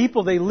many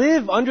people, they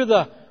live under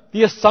the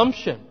the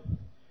assumption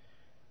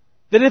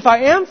that if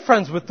I am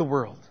friends with the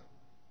world,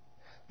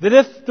 that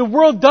if the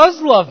world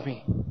does love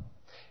me,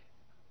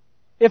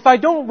 if I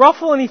don't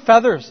ruffle any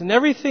feathers and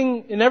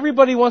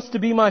everybody wants to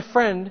be my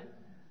friend,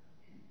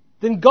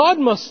 then God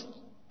must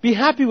be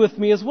happy with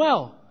me as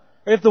well.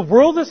 Or if the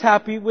world is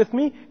happy with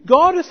me,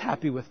 God is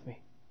happy with me.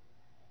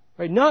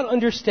 Right? Not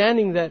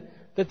understanding that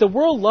the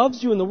world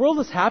loves you and the world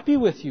is happy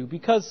with you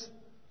because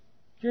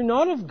you're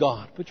not of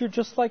God, but you're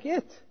just like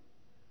it.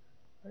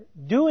 Right?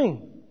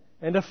 Doing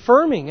and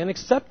affirming and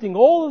accepting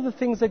all of the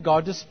things that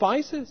God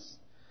despises.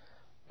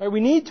 Right? We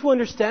need to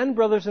understand,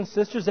 brothers and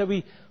sisters, that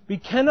we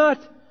cannot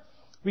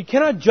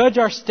judge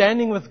our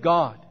standing with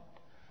God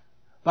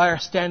by our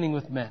standing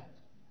with men.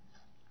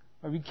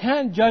 Right? We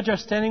can't judge our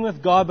standing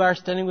with God by our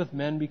standing with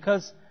men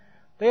because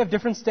they have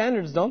different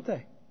standards, don't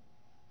they?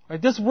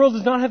 Right? This world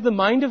does not have the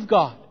mind of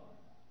God.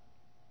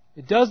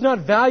 It does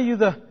not value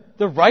the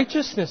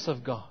righteousness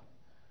of God.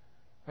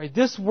 Right?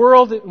 This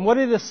world, what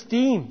it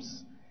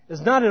esteems,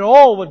 is not at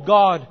all what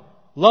God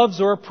loves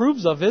or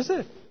approves of, is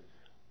it?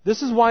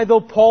 This is why,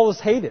 though, Paul is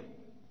hated.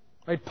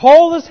 Right?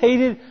 Paul is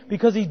hated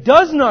because he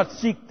does not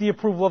seek the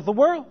approval of the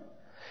world.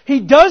 He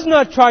does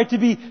not try to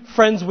be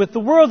friends with the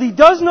world. He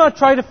does not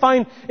try to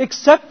find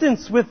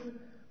acceptance with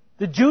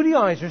the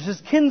Judaizers,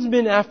 his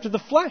kinsmen after the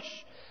flesh.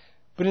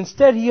 But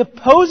instead, he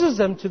opposes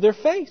them to their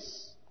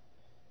face.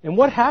 And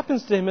what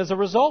happens to him as a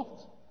result?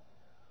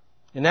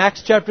 In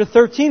Acts chapter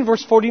 13,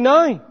 verse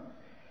 49,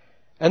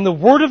 and the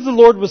word of the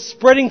Lord was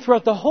spreading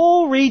throughout the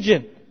whole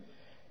region.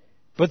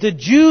 But the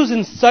Jews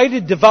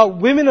incited devout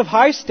women of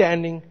high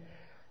standing,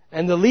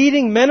 and the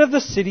leading men of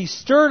the city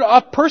stirred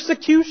up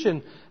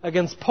persecution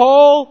against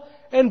Paul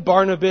and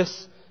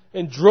Barnabas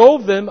and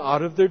drove them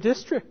out of their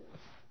district.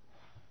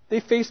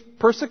 They faced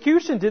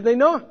persecution, did they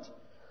not?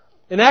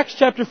 In Acts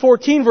chapter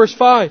 14, verse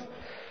 5,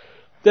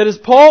 that as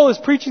Paul is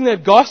preaching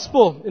that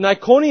gospel in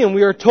Iconium,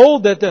 we are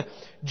told that the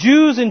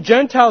Jews and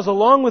Gentiles,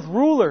 along with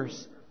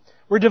rulers,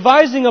 were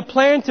devising a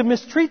plan to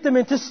mistreat them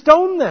and to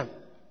stone them.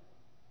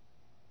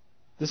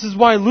 This is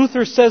why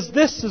Luther says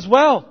this as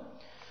well.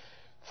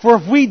 For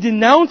if we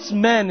denounce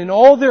men in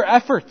all their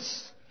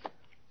efforts,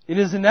 it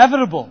is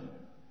inevitable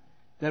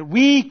that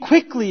we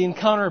quickly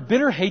encounter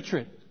bitter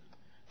hatred,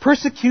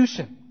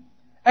 persecution,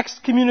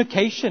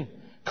 excommunication,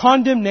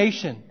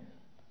 condemnation,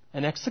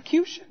 and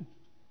execution.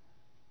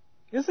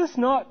 Is this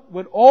not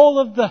what all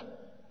of the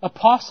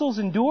apostles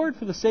endured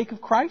for the sake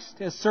of Christ,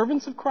 as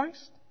servants of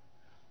Christ?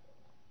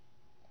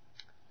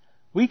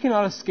 We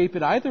cannot escape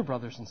it either,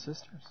 brothers and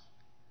sisters.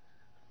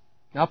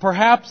 Now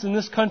perhaps in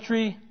this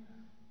country,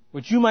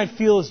 what you might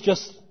feel is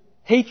just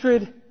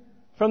hatred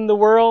from the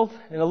world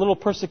and a little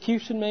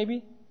persecution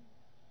maybe.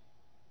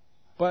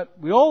 But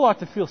we all ought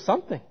to feel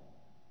something.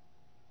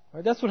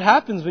 Right? That's what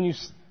happens when you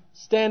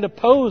stand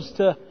opposed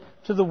to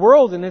the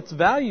world and its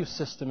value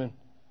system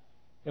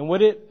and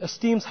what it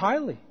esteems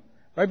highly.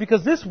 Right?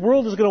 Because this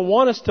world is going to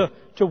want us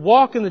to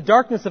walk in the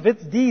darkness of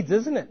its deeds,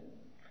 isn't it?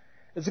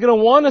 It's going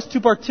to want us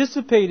to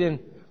participate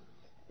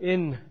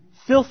in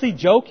filthy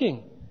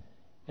joking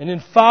and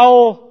in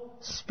foul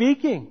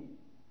speaking.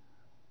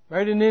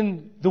 Right? And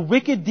in the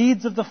wicked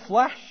deeds of the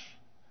flesh.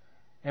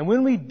 And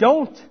when we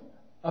don't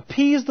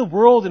appease the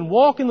world and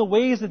walk in the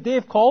ways that they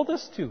have called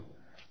us to,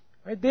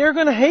 right, they're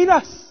going to hate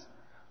us.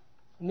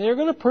 And they're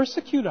going to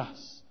persecute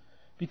us.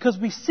 Because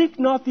we seek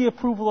not the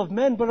approval of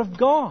men, but of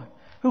God,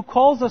 who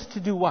calls us to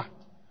do what?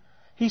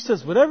 He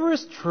says, whatever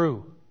is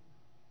true,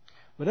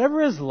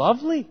 whatever is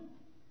lovely,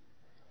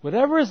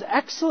 whatever is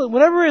excellent,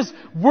 whatever is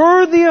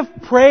worthy of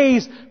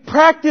praise,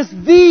 practice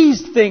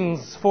these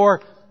things,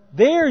 for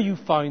there you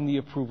find the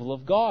approval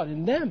of God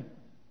in them.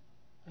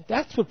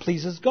 That's what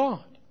pleases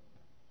God.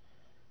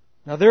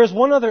 Now there is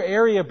one other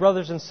area,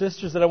 brothers and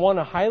sisters, that I want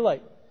to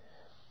highlight,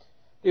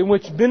 in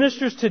which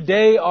ministers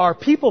today are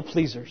people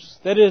pleasers.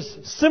 That is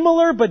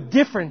similar but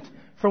different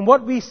from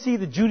what we see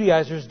the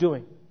Judaizers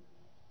doing.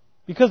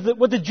 Because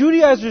what the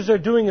Judaizers are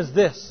doing is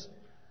this.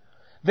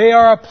 They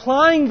are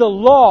applying the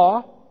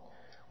law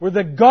where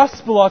the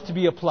gospel ought to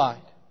be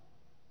applied.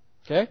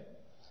 Okay?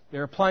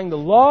 They're applying the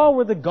law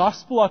where the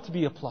gospel ought to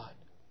be applied.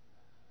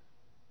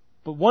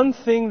 But one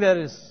thing that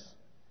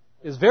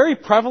is very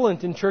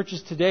prevalent in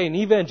churches today, in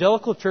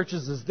evangelical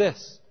churches, is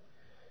this.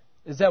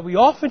 Is that we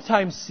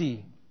oftentimes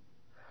see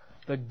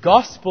the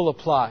gospel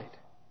applied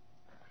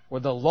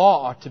where the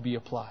law ought to be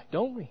applied,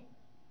 don't we?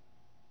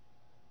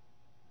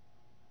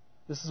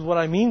 This is what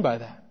I mean by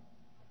that.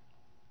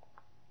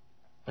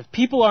 If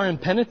people are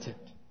impenitent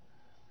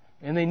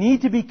and they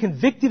need to be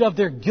convicted of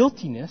their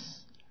guiltiness,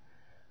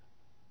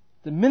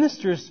 the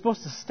minister is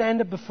supposed to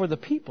stand up before the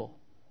people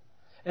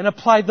and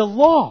apply the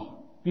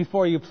law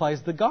before he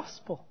applies the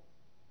gospel.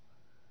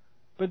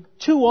 But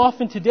too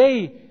often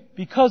today,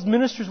 because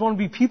ministers want to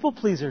be people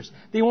pleasers,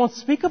 they won't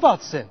speak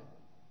about sin.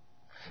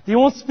 They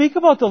won't speak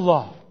about the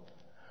law.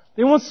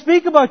 They won't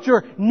speak about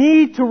your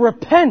need to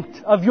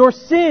repent of your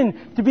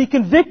sin, to be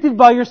convicted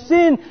by your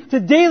sin, to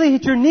daily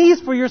hit your knees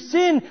for your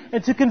sin,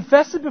 and to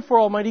confess it before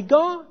Almighty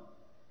God.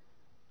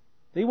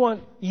 They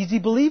want easy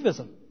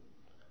believism.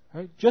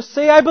 Right? Just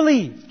say, I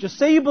believe. Just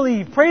say you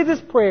believe. Pray this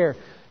prayer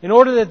in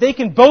order that they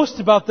can boast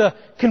about the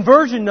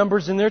conversion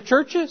numbers in their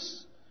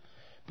churches.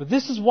 But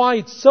this is why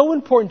it's so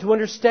important to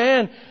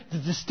understand the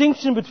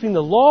distinction between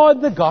the law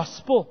and the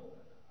gospel.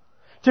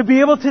 To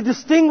be able to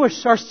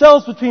distinguish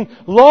ourselves between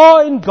law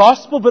and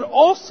gospel, but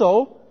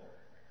also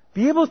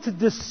be able to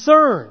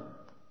discern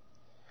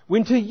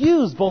when to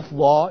use both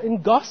law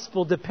and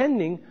gospel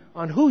depending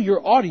on who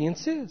your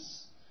audience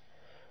is.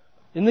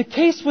 In the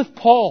case with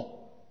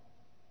Paul,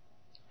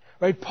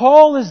 right,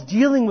 Paul is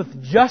dealing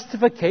with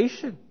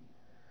justification.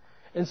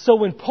 And so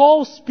when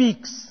Paul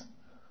speaks,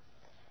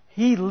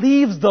 he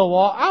leaves the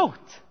law out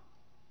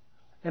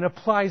and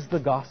applies the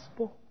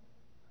gospel.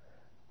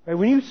 Right?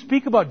 When you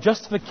speak about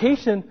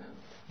justification,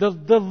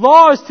 the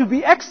law is to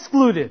be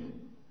excluded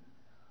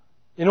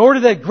in order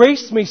that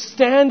grace may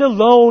stand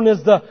alone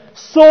as the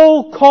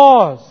sole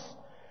cause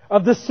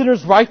of the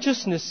sinner's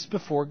righteousness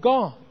before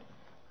God.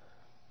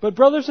 But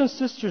brothers and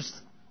sisters,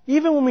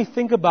 even when we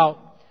think about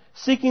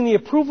seeking the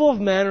approval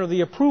of man or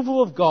the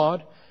approval of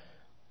God,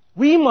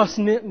 we must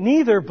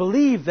neither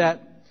believe that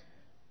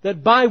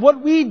by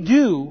what we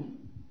do,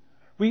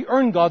 we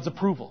earn God's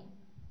approval.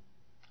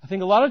 I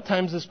think a lot of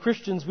times as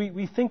Christians,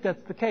 we think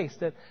that's the case,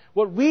 that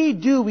what we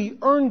do, we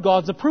earn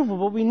God's approval.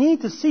 But we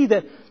need to see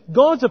that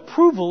God's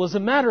approval is a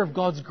matter of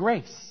God's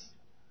grace.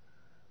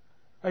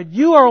 Right?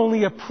 You are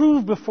only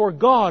approved before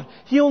God.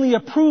 He only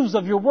approves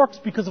of your works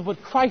because of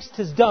what Christ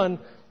has done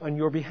on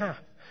your behalf.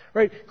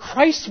 Right?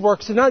 Christ's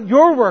works and not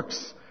your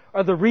works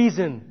are the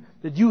reason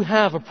that you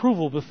have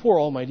approval before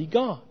Almighty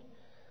God.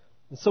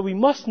 And so we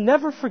must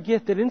never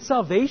forget that in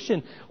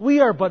salvation, we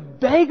are but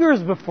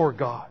beggars before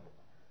God.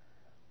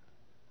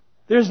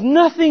 There's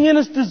nothing in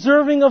us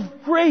deserving of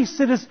grace.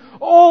 It is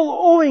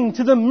all owing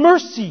to the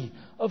mercy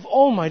of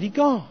Almighty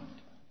God.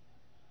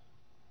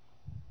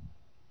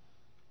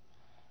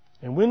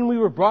 And when we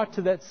were brought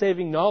to that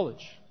saving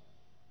knowledge,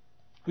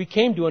 we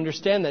came to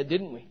understand that,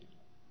 didn't we?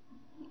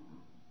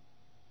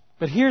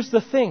 But here's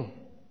the thing.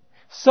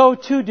 So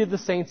too did the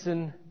saints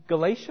in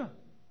Galatia.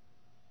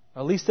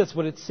 At least that's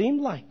what it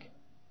seemed like.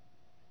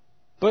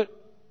 But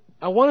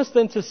I want us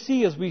then to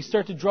see, as we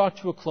start to draw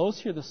to a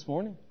close here this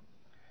morning,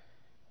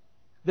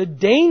 the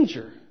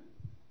danger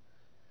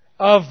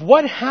of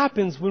what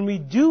happens when we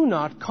do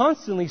not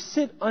constantly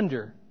sit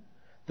under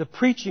the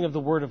preaching of the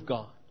Word of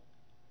God.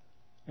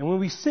 And when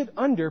we sit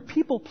under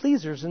people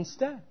pleasers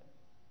instead.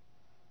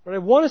 But I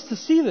want us to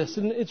see this,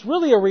 and it's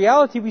really a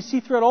reality we see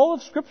throughout all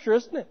of Scripture,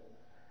 isn't it?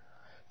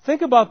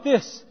 Think about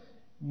this.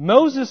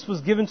 Moses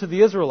was given to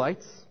the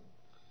Israelites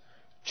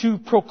to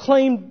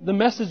proclaim the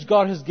message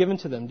God has given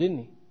to them, didn't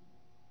he?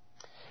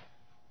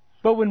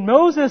 But when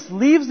Moses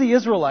leaves the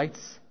Israelites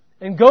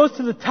and goes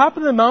to the top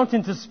of the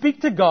mountain to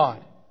speak to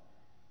God,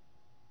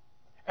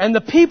 and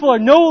the people are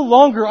no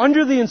longer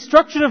under the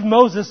instruction of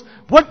Moses,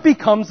 what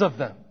becomes of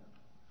them?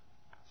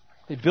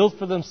 They build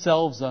for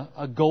themselves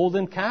a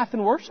golden calf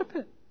and worship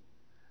it.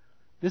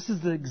 This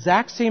is the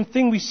exact same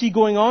thing we see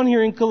going on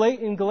here in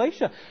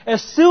Galatia.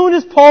 As soon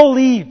as Paul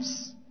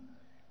leaves,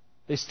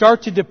 they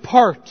start to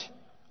depart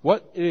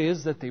what it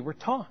is that they were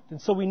taught.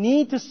 And so we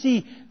need to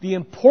see the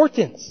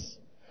importance,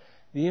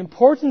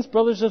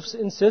 brothers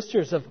and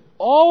sisters, of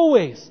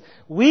always,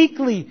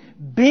 weekly,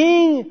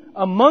 being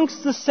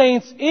amongst the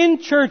saints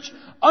in church,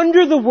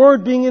 under the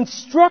Word, being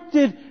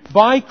instructed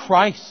by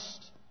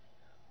Christ.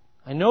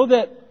 I know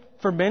that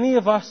for many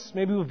of us,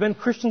 maybe we've been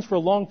Christians for a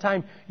long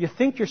time, you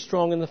think you're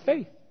strong in the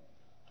faith.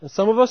 And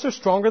some of us are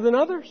stronger than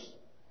others.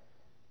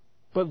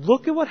 But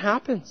look at what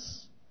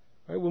happens.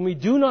 Right? When we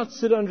do not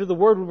sit under the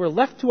Word, when we're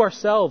left to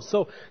ourselves.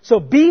 So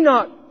be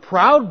not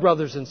proud,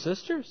 brothers and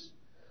sisters,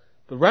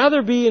 but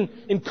rather be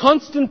in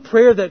constant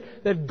prayer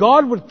that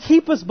God would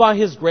keep us by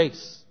His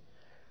grace.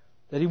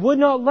 That He would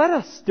not let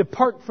us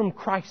depart from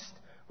Christ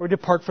or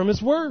depart from His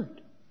Word.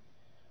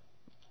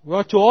 We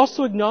ought to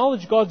also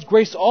acknowledge God's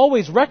grace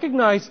always,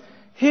 recognize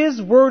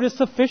His Word is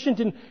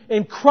sufficient,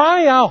 and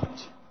cry out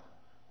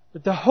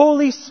that the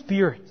Holy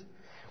Spirit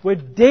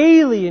would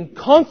daily and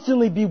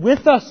constantly be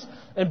with us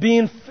and be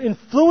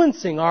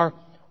influencing our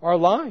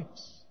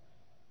lives.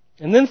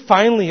 And then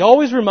finally,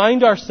 always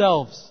remind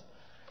ourselves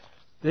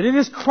that it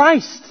is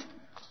Christ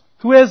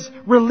who has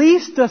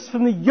released us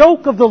from the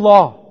yoke of the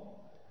law.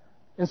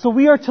 And so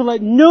we are to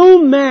let no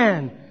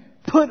man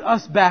put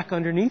us back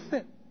underneath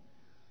it.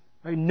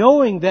 Right?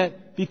 Knowing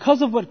that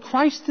because of what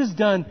Christ has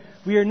done,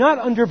 we are not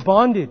under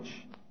bondage,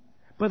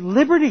 but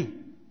liberty.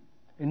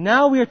 And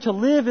now we are to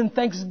live in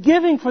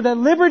thanksgiving for that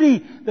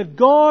liberty that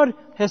God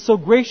has so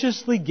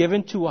graciously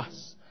given to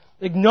us.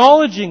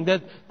 Acknowledging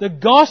that the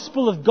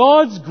gospel of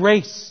God's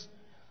grace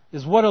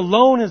is what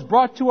alone has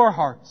brought to our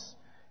hearts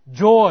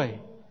joy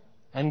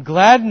and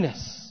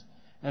gladness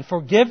and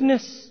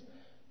forgiveness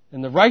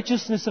and the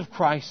righteousness of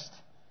Christ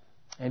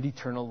and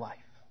eternal life.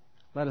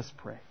 Let us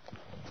pray.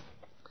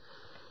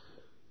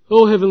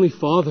 Oh, Heavenly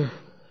Father,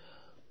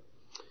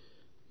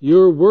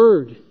 Your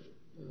Word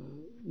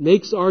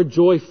makes our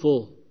joy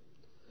full.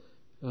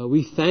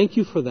 We thank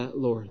You for that,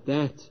 Lord,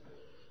 that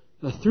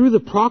through the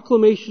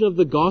proclamation of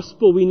the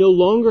gospel, we no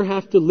longer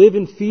have to live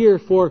in fear,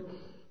 for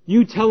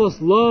you tell us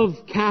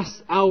love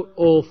casts out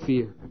all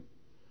fear.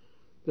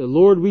 That,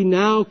 Lord, we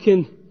now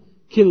can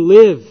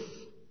live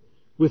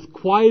with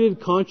quieted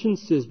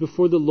consciences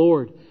before the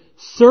Lord,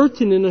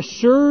 certain and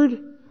assured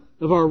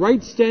of our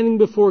right standing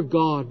before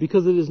God,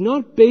 because it is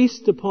not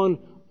based upon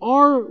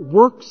our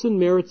works and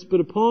merits, but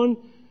upon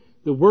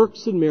the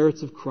works and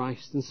merits of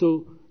Christ. And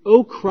so,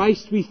 O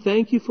Christ, we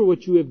thank you for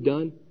what you have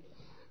done.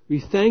 We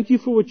thank you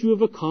for what you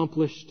have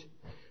accomplished.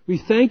 We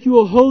thank you,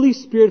 O Holy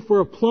Spirit, for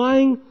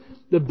applying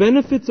the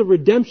benefits of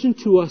redemption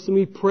to us. And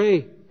we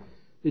pray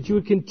that you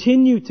would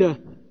continue to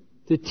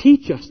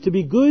teach us to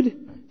be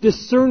good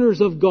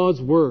discerners of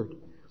God's Word.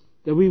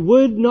 That we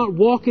would not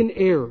walk in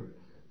error,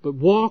 but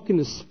walk in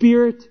the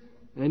Spirit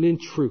and in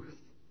truth.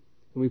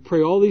 And we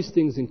pray all these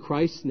things in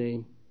Christ's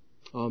name.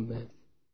 Amen.